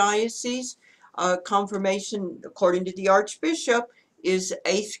this diocese, confirmation, according to the Archbishop, is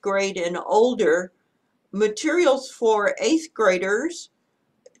 8th grade and older. Materials for 8th graders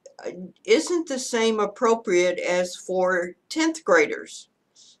isn't the same appropriate as for 10th graders.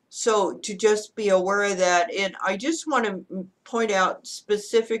 So to just be aware of that, and I just want to point out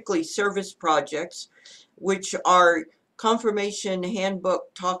specifically service projects, which our confirmation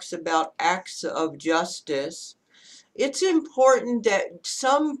handbook talks about acts of justice. It's important that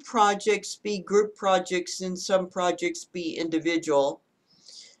some projects be group projects and some projects be individual.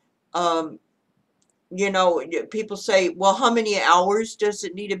 You know, people say, well, how many hours does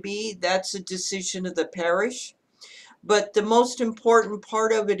it need to be? That's a decision of the parish. But the most important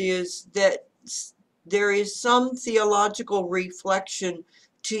part of it is that there is some theological reflection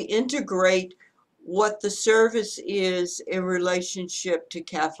to integrate what the service is in relationship to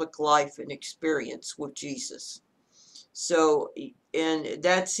Catholic life and experience with Jesus. So, and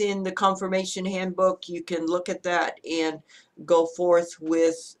that's in the confirmation handbook. You can look at that and go forth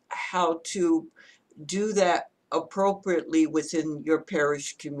with how to do that appropriately within your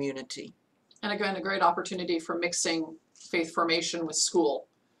parish community. And again, a great opportunity for mixing faith formation with school.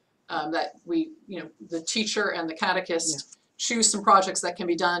 That we, you know, the teacher and the catechist choose some projects that can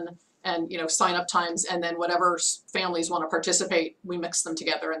be done, and, you know, sign up times, and then whatever families want to participate, we mix them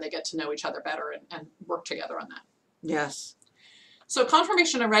together and they get to know each other better and work together on that. Yes. So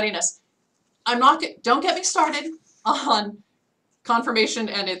confirmation and readiness. Don't get me started on confirmation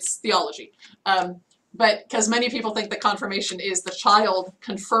and its theology. But because many people think that confirmation is the child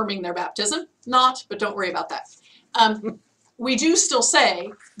confirming their baptism. Not, but don't worry about that. We do still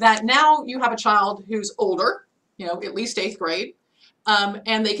say that now you have a child who's older, you know, at least 8th grade,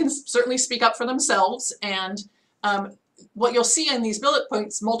 and they can certainly speak up for themselves. And what you'll see in these bullet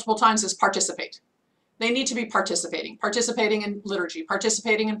points multiple times is participate. They need to be participating in liturgy,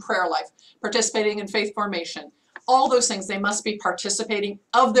 participating in prayer life, participating in faith formation. All those things, they must be participating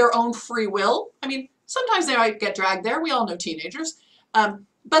of their own free will. I mean, sometimes they might get dragged there. We all know teenagers.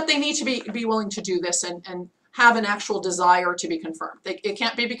 But they need to be willing to do this and have an actual desire to be confirmed. It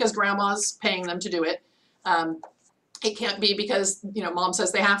can't be because grandma's paying them to do it. It can't be because, you know, mom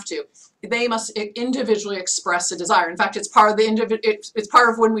says they have to. They must individually express a desire. In fact, it's part of it's part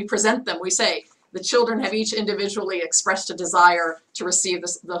of when we present them. We say the children have each individually expressed a desire to receive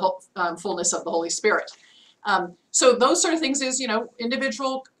the fullness of the Holy Spirit. So those sort of things is, you know,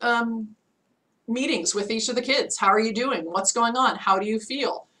 individual meetings with each of the kids. How are you doing? What's going on? How do you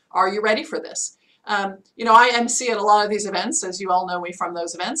feel? Are you ready for this? You know, I MC at a lot of these events, as you all know me from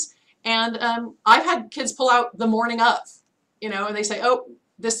those events, and I've had kids pull out the morning of, you know, and they say, oh,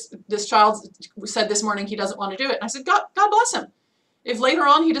 this child said this morning he doesn't want to do it. And I said, God bless him. If later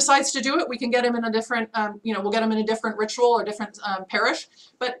on he decides to do it, we can get him in a different, you know, we'll get him in a different ritual or different parish.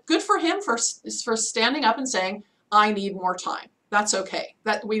 But good for him for standing up and saying, I need more time. That's okay.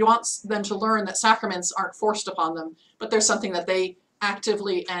 That we want them to learn that sacraments aren't forced upon them, but there's something that they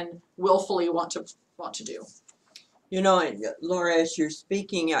actively and willfully want to do. You know, Laura, as you're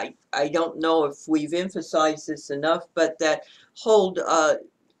speaking, I don't know if we've emphasized this enough, but that whole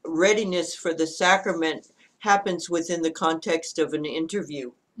readiness for the sacrament happens within the context of an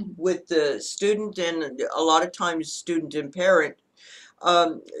interview with the student, and a lot of times student and parent.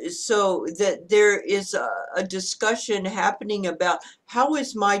 So that there is a discussion happening about how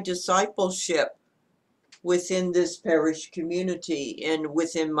is my discipleship within this parish community and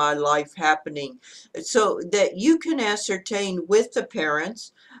within my life happening, so that you can ascertain with the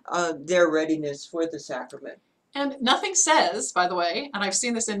parents their readiness for the sacrament. And nothing says, by the way, and I've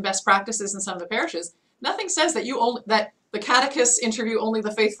seen this in best practices in some of the parishes, nothing says that that the catechists interview only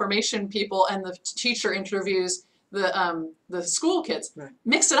the faith formation people and the teacher interviews the school kids. Right.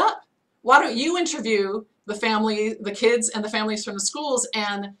 Mix it up. Why don't you interview the family, the kids and the families from the schools,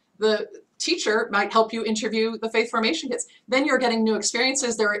 and the teacher might help you interview the faith formation kids. Then you're getting new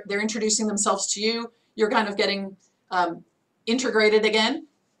experiences. They're introducing themselves to you. You're kind of getting integrated again.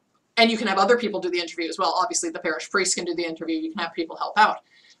 And you can have other people do the interview as well. Obviously, the parish priest can do the interview. You can have people help out.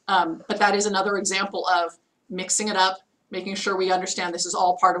 But that is another example of mixing it up, making sure we understand this is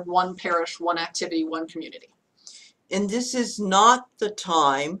all part of one parish, one activity, one community. And this is not the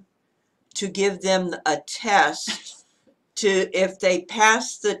time to give them a test if they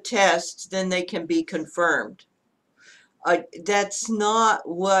pass the test, then they can be confirmed. That's not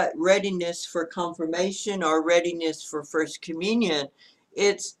what readiness for confirmation or readiness for First Communion.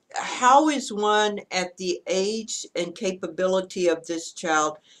 It's how is one at the age and capability of this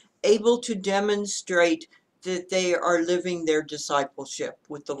child able to demonstrate that they are living their discipleship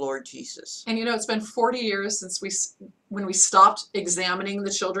with the Lord Jesus. And you know, it's been 40 years since when we stopped examining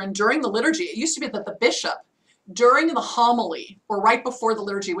the children during the liturgy. It used to be that the bishop, during the homily or right before the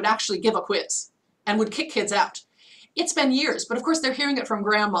liturgy, would actually give a quiz and would kick kids out. It's been years, but of course they're hearing it from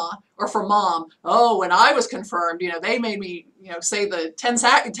grandma or from mom. Oh, when I was confirmed, you know, they made me, you know, say the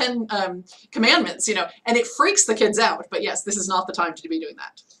 10 commandments, you know, and it freaks the kids out. But yes, this is not the time to be doing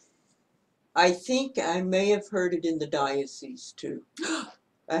that. I think I may have heard it in the diocese too.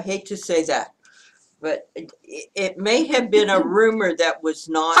 I hate to say that, but it may have been a rumor that was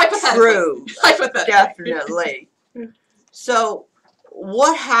not true. Definitely. So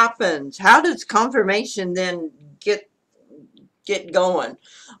what happens? How does confirmation then get going?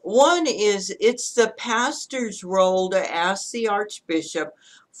 One is it's the pastor's role to ask the archbishop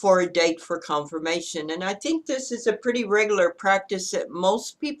for a date for confirmation. And I think this is a pretty regular practice that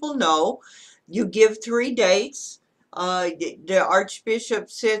most people know. You give 3 dates. The archbishop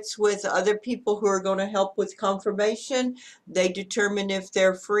sits with other people who are going to help with confirmation. They determine if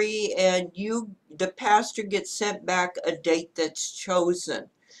they're free, and the pastor gets sent back a date that's chosen.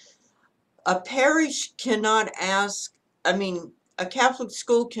 A parish cannot ask, a Catholic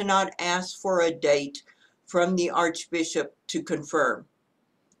school cannot ask for a date from the archbishop to confirm.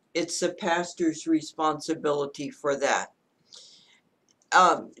 It's the pastor's responsibility for that.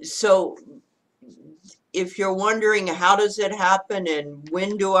 So if you're wondering how does it happen and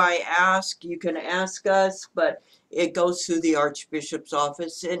when do I ask, you can ask us, but it goes through the archbishop's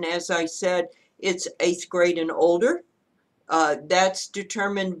office. And as I said, it's 8th grade and older. That's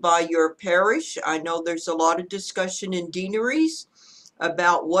determined by your parish. I know there's a lot of discussion in deaneries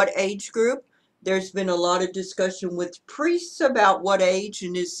about what age group. There's been a lot of discussion with priests about what age,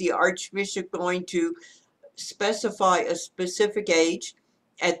 and is the archbishop going to specify a specific age?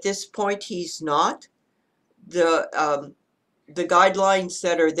 At this point, he's not. The guidelines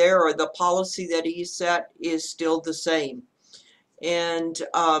that are there, or the policy that he set, is still the same. And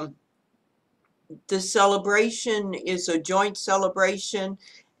the celebration is a joint celebration.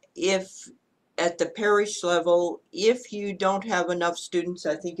 If at the parish level, if you don't have enough students,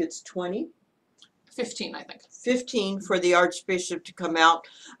 I think it's 20. 15, I think. 15 for the archbishop to come out.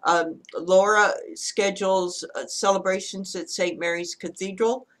 Laura schedules celebrations at St. Mary's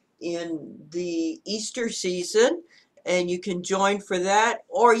Cathedral in the Easter season, and you can join for that,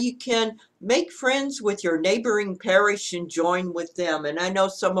 or you can make friends with your neighboring parish and join with them. And I know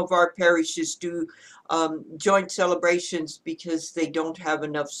some of our parishes do joint celebrations because they don't have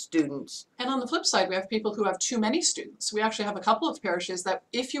enough students. And on the flip side, we have people who have too many students. We actually have a couple of parishes that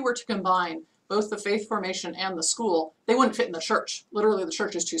if you were to combine both the faith formation and the school, they wouldn't fit in the church. Literally, the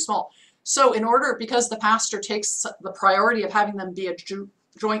church is too small. So in order, because the pastor takes the priority of having them be a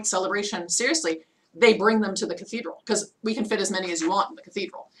joint celebration seriously, they bring them to the cathedral because we can fit as many as you want in the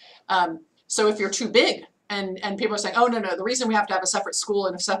cathedral. So if you're too big and people are saying, oh, no, the reason we have to have a separate school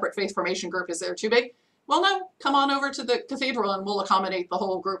and a separate faith formation group is they're too big. Well, no, come on over to the cathedral and we'll accommodate the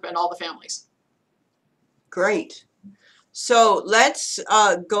whole group and all the families. Great. So let's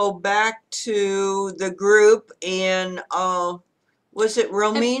go back to the group and was it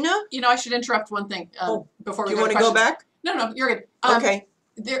Romina? And, I should interrupt one thing before we do you go want to to go back? No, you're good. Okay.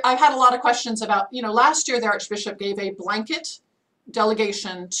 I've had a lot of questions about, last year the Archbishop gave a blanket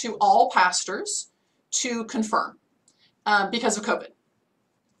delegation to all pastors to confirm because of COVID.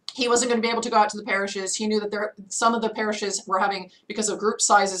 He wasn't going to be able to go out to the parishes. He knew that some of the parishes were having, because of group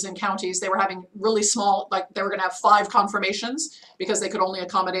sizes in counties, they were having really small, like they were going to have 5 confirmations because they could only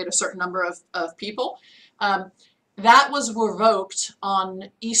accommodate a certain number of people. That was revoked on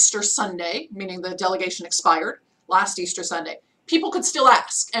Easter Sunday, meaning the delegation expired last Easter Sunday. People could still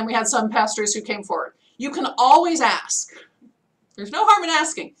ask, and we had some pastors who came forward. You can always ask. There's no harm in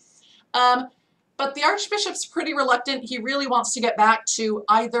asking. But the Archbishop's pretty reluctant. He really wants to get back to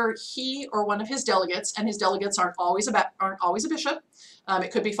either he or one of his delegates, and his delegates aren't always a bishop.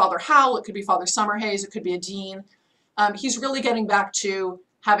 It could be Father Howell, it could be Father Summerhays, it could be a dean. He's really getting back to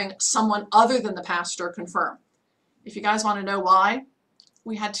having someone other than the pastor confirm. If you guys want to know why,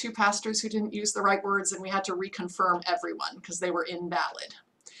 we had 2 pastors who didn't use the right words and we had to reconfirm everyone because they were invalid.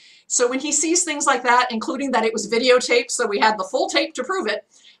 So when he sees things like that, including that it was videotaped, so we had the full tape to prove it,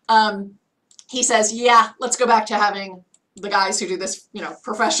 he says, yeah, let's go back to having the guys who do this,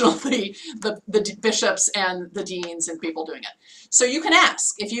 professionally, the bishops and the deans and people doing it. So you can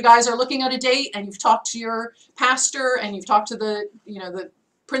ask if you guys are looking at a date and you've talked to your pastor and you've talked to the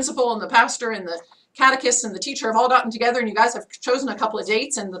principal and the pastor and the catechist and the teacher have all gotten together and you guys have chosen a couple of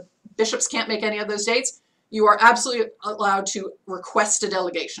dates and the bishops can't make any of those dates, you are absolutely allowed to request a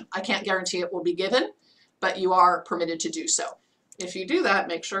delegation. I can't guarantee it will be given, but you are permitted to do so. If you do that,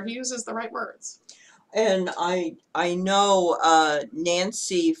 make sure he uses the right words. And I know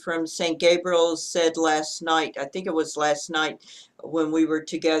Nancy from St. Gabriel's said last night, I think it was last night when we were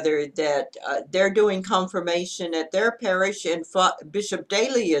together, that they're doing confirmation at their parish and Bishop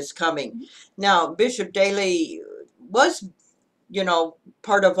Daly is coming. Now, Bishop Daly was,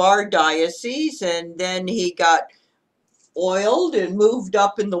 part of our diocese, and then he got oiled and moved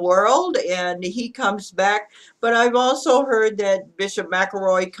up in the world and he comes back. But I've also heard that Bishop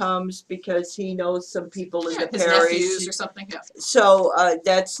McElroy comes because he knows some people in the his parish. Nephews or something, yeah. So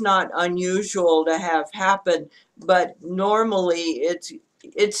that's not unusual to have happen, but normally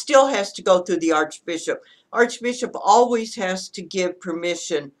it still has to go through the Archbishop. Archbishop always has to give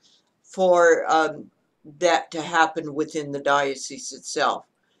permission for that to happen within the diocese itself.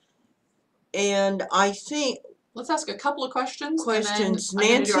 And I think let's ask a couple of questions. And then I'm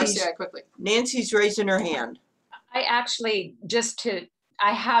going to do RCI quickly. Nancy's raising her hand. I actually,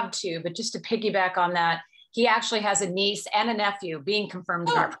 I have to, but just to piggyback on that, he actually has a niece and a nephew being confirmed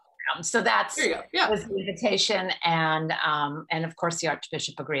in our program. So that's there you go. Yeah. was the invitation, and of course the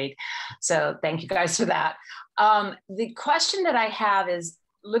Archbishop agreed. So thank you guys for that. The question that I have is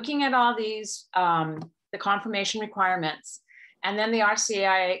looking at all these, the confirmation requirements, and then the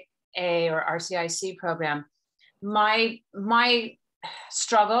RCIA or RCIC program. My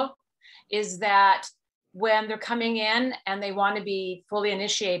struggle is that when they're coming in and they want to be fully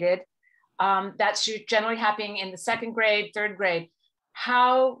initiated, that's generally happening in the 2nd grade, 3rd grade.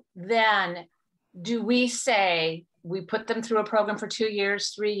 How then do we say we put them through a program for 2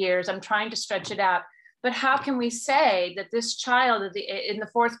 years, 3 years? I'm trying to stretch it out, but how can we say that this child in the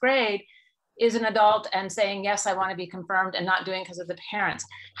 4th grade is an adult and saying, yes, I want to be confirmed, and not doing because of the parents?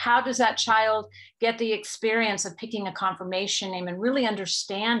 How does that child get the experience of picking a confirmation name and really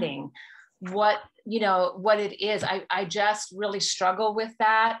understanding what it is? I just really struggle with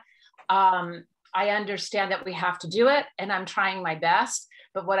that. I understand that we have to do it, and I'm trying my best,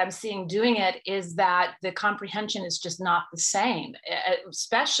 but what I'm seeing doing it is that the comprehension is just not the same,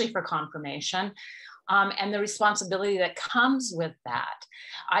 especially for confirmation. And the responsibility that comes with that.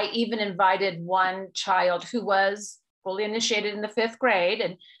 I even invited one child who was fully initiated in the 5th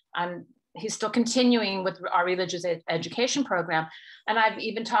grade, and he's still continuing with our religious education program. And I've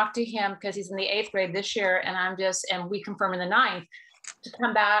even talked to him because he's in the 8th grade this year, and we confirm in the 9th to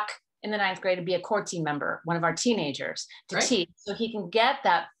come back in the 9th grade and be a core team member, one of our teenagers, to teach, so he can get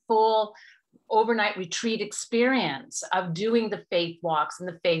that full overnight retreat experience of doing the faith walks and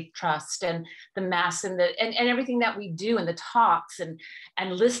the faith trust and the mass and and everything that we do and the talks and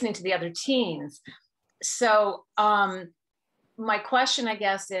listening to the other teens. So my question, I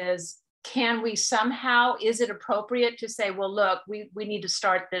guess, is, can we somehow, is it appropriate to say, well, look, we need to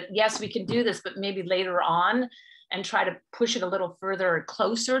start that, yes, we can do this, but maybe later on, and try to push it a little further or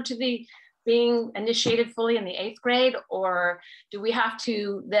closer to the being initiated fully in the 8th grade? Or do we have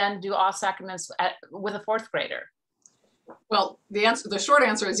to then do all sacraments with a 4th grader? Well, the short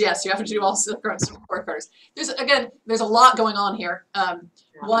answer is yes, you have to do all sacraments with 4th graders. There's a lot going on here.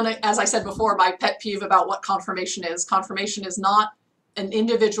 One, as I said before, my pet peeve about what confirmation is not an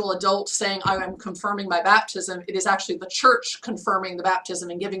individual adult saying, I am confirming my baptism. It is actually the church confirming the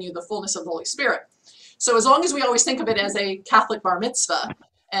baptism and giving you the fullness of the Holy Spirit. So as long as we always think of it as a Catholic bar mitzvah,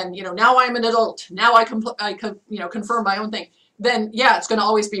 and now I'm an adult, now I confirm my own thing, then yeah, it's going to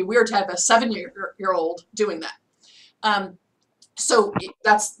always be weird to have a 7-year-old doing that. So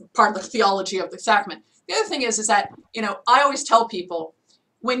that's part of the theology of the sacrament. The other thing is that, I always tell people,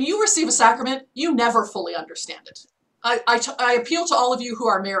 when you receive a sacrament, you never fully understand it. I appeal to all of you who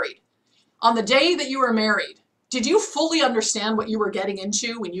are married. On the day that you were married, did you fully understand what you were getting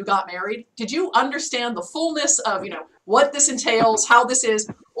into when you got married? Did you understand the fullness of, what this entails, how this is?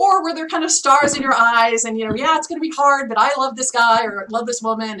 Or were there kind of stars in your eyes and, yeah, it's going to be hard, but I love this guy or love this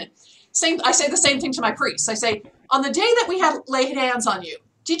woman. And I say the same thing to my priests. I say, on the day that we had laid hands on you,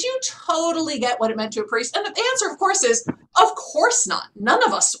 did you totally get what it meant to a priest? And the answer, of course, is, of course not. None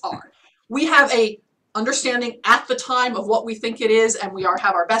of us are. We have a understanding at the time of what we think it is, and we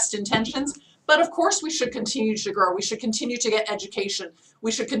have our best intentions. But of course, we should continue to grow. We should continue to get education.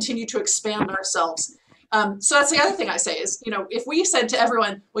 We should continue to expand ourselves. So that's the other thing I say is, if we said to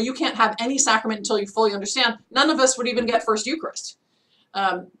everyone, well, you can't have any sacrament until you fully understand, none of us would even get First Eucharist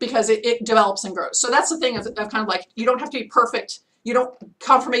because it develops and grows. So that's the thing of kind of like, you don't have to be perfect.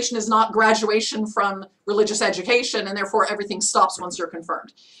 Confirmation is not graduation from religious education, and therefore everything stops once you're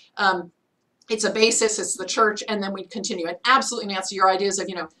confirmed. It's a basis, it's the church, and then we continue. And absolutely, Nancy, your ideas of,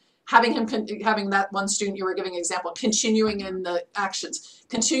 having that one student you were giving an example, continuing in the actions,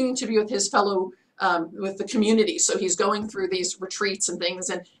 continuing to be with his fellow, with the community. So he's going through these retreats and things,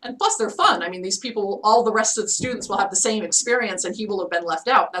 and plus they're fun. I mean, these people, all the rest of the students will have the same experience and he will have been left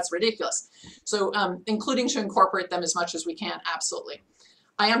out. That's ridiculous. So including to incorporate them as much as we can, absolutely.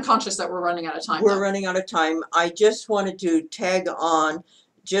 I am conscious that we're running out of time. We're running out of time. I just wanted to tag on,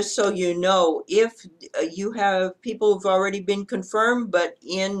 just so you know, if you have people who've already been confirmed, but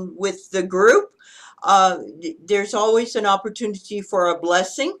in with the group, there's always an opportunity for a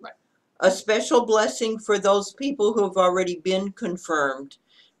blessing, right. A special blessing for those people who have already been confirmed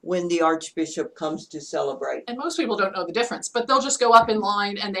when the Archbishop comes to celebrate. And most people don't know the difference, but they'll just go up in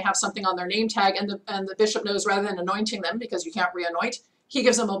line and they have something on their name tag, and the bishop knows, rather than anointing them, because you can't re-anoint, he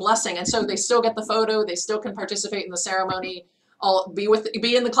gives them a blessing. And so they still get the photo, they still can participate in the ceremony, be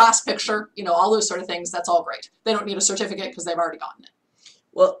in the class picture, all those sort of things. That's all great. They don't need a certificate because they've already gotten it.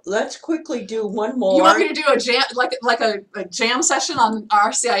 Well, let's quickly do one more. You want me to do a jam, like a jam session on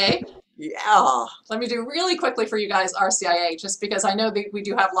RCIA? Yeah. Let me do really quickly for you guys RCIA, just because I know that we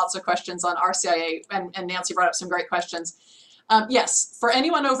do have lots of questions on RCIA, and Nancy brought up some great questions. Yes, for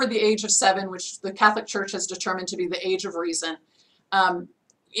anyone over the age of 7, which the Catholic Church has determined to be the age of reason,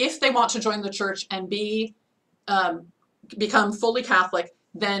 if they want to join the church and become fully Catholic,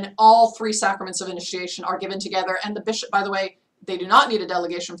 then all 3 sacraments of initiation are given together. And the bishop, by the way, they do not need a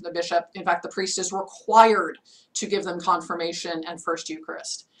delegation from the bishop. In fact, the priest is required to give them confirmation and First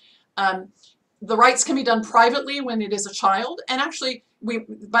Eucharist. The rites can be done privately when it is a child. And actually,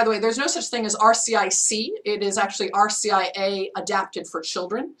 by the way, there's no such thing as RCIC. It is actually RCIA adapted for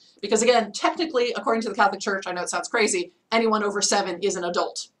children. Because again, technically, according to the Catholic Church, I know it sounds crazy, anyone over 7 is an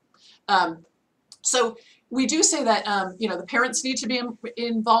adult. So we do say that, the parents need to be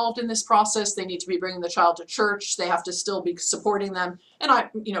involved in this process. They need to be bringing the child to church. They have to still be supporting them. And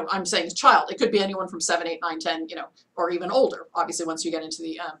I'm saying a child. It could be anyone from 7, 8, 9, 10, or even older, obviously, once you get into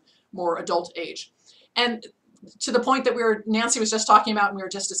the more adult age. And to the point that Nancy was just talking about and we were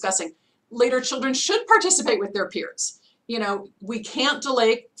just discussing, later children should participate with their peers. We can't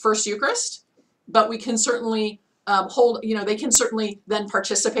delay First Eucharist, but we can certainly they can certainly then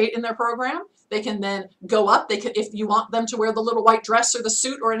participate in their program. They can then go up. If you want them to wear the little white dress or the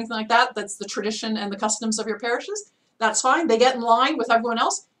suit or anything like that, that's the tradition and the customs of your parishes. That's fine. They get in line with everyone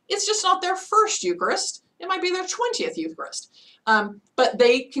else. It's just not their first Eucharist. It might be their 20th Eucharist. But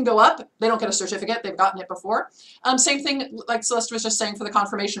they can go up. They don't get a certificate. They've gotten it before. Same thing, like Celeste was just saying, for the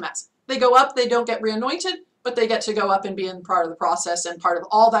confirmation mass. They go up. They don't get re-anointed. but they get to go up and be in part of the process and part of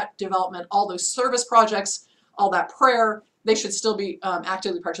all that development, all those service projects, all that prayer. They should still be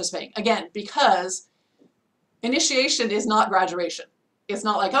actively participating. Again, because initiation is not graduation. It's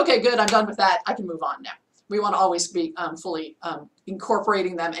not like, okay, good, I'm done with that, I can move on now. We want to always be fully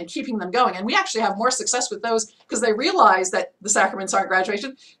incorporating them and keeping them going. And we actually have more success with those because they realize that the sacraments aren't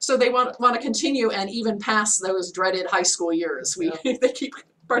graduation. So they want to continue and even pass those dreaded high school years. They keep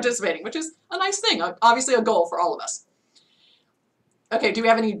participating, which is a nice thing, obviously a goal for all of us. Okay, do we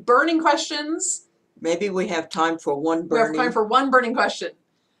have any burning questions? Maybe we have time for one burning. We have time for one burning question.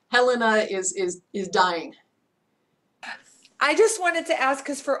 Helena is dying. I just wanted to ask,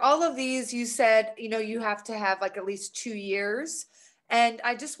 because for all of these, you said, you know, you have to have like at least 2 years. And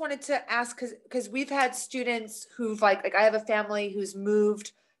I just wanted to ask, because we've had students who've like I have a family who's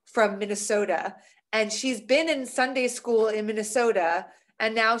moved from Minnesota, and she's been in Sunday school in Minnesota,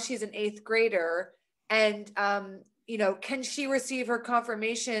 and now she's an 8th grader. And, you know, can she receive her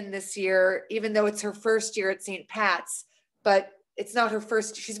confirmation this year, even though it's her first year at St. Pat's, but it's not her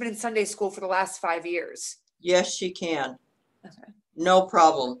first, she's been in Sunday school for the last 5 years? Yes, she can. Okay. No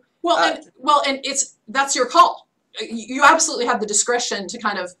problem. Well, and that's your call. You absolutely have the discretion to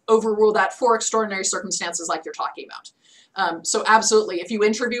kind of overrule that for extraordinary circumstances like you're talking about. So absolutely, if you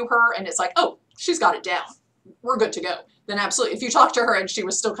interview her and it's like, oh, she's got it down, we're good to go, then absolutely. If you talk to her and she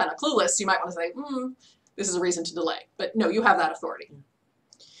was still kind of clueless, you might want to say, this is a reason to delay. But no, you have that authority.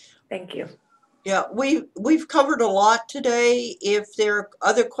 Thank you. Yeah, we've covered a lot today. If there are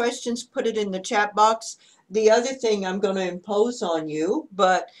other questions, put it in the chat box. The other thing I'm going to impose on you,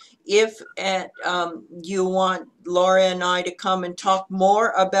 but if you want Laura and I to come and talk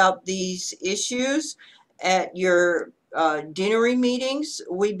more about these issues at your deanery meetings,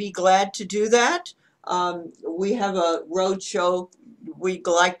 we'd be glad to do that. We have a road show. We'd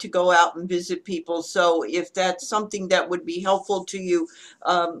like to go out and visit people. So if that's something that would be helpful to you,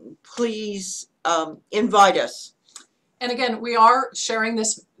 please invite us. And again, we are sharing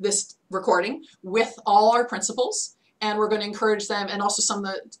this recording with all our principals, and we're going to encourage them, and also some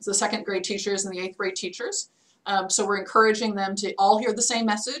of the 2nd grade teachers and the 8th grade teachers. So we're encouraging them to all hear the same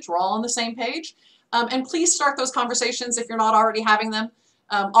message. We're all on the same page. And please start those conversations if you're not already having them.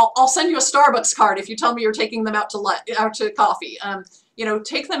 I'll send you a Starbucks card if you tell me you're taking them out to coffee. You know,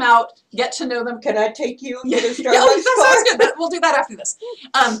 take them out, get to know them. Can I take you? Yeah, Get a Starbucks that sounds card? good. We'll do that after this.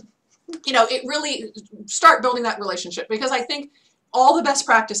 You know, it really start building that relationship, because I think all the best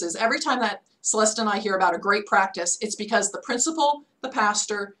practices, every time that Celeste and I hear about a great practice, it's because the principal, the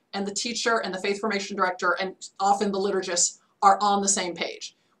pastor, and the teacher, and the faith formation director, and often the liturgist are on the same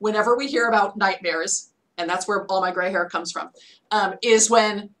page. Whenever we hear about nightmares, and that's where all my gray hair comes from, is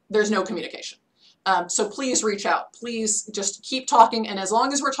when there's no communication. So please reach out. Please just keep talking. And as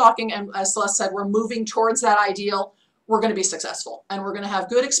long as we're talking, and as Celeste said, we're moving towards that ideal, we're going to be successful. And we're going to have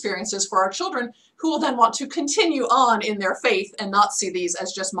good experiences for our children, who will then want to continue on in their faith and not see these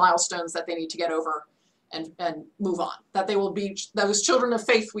as just milestones that they need to get over and move on. That they will be those children of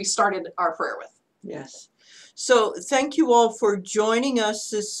faith we started our prayer with. Yes. So thank you all for joining us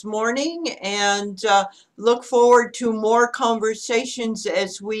this morning, and look forward to more conversations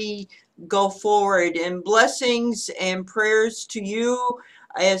as we go forward. And blessings and prayers to you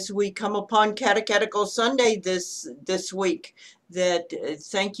as we come upon Catechetical Sunday this week. That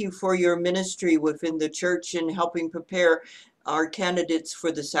thank you for your ministry within the church and helping prepare our candidates for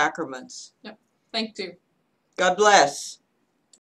the sacraments. Yep. Thank you. God bless.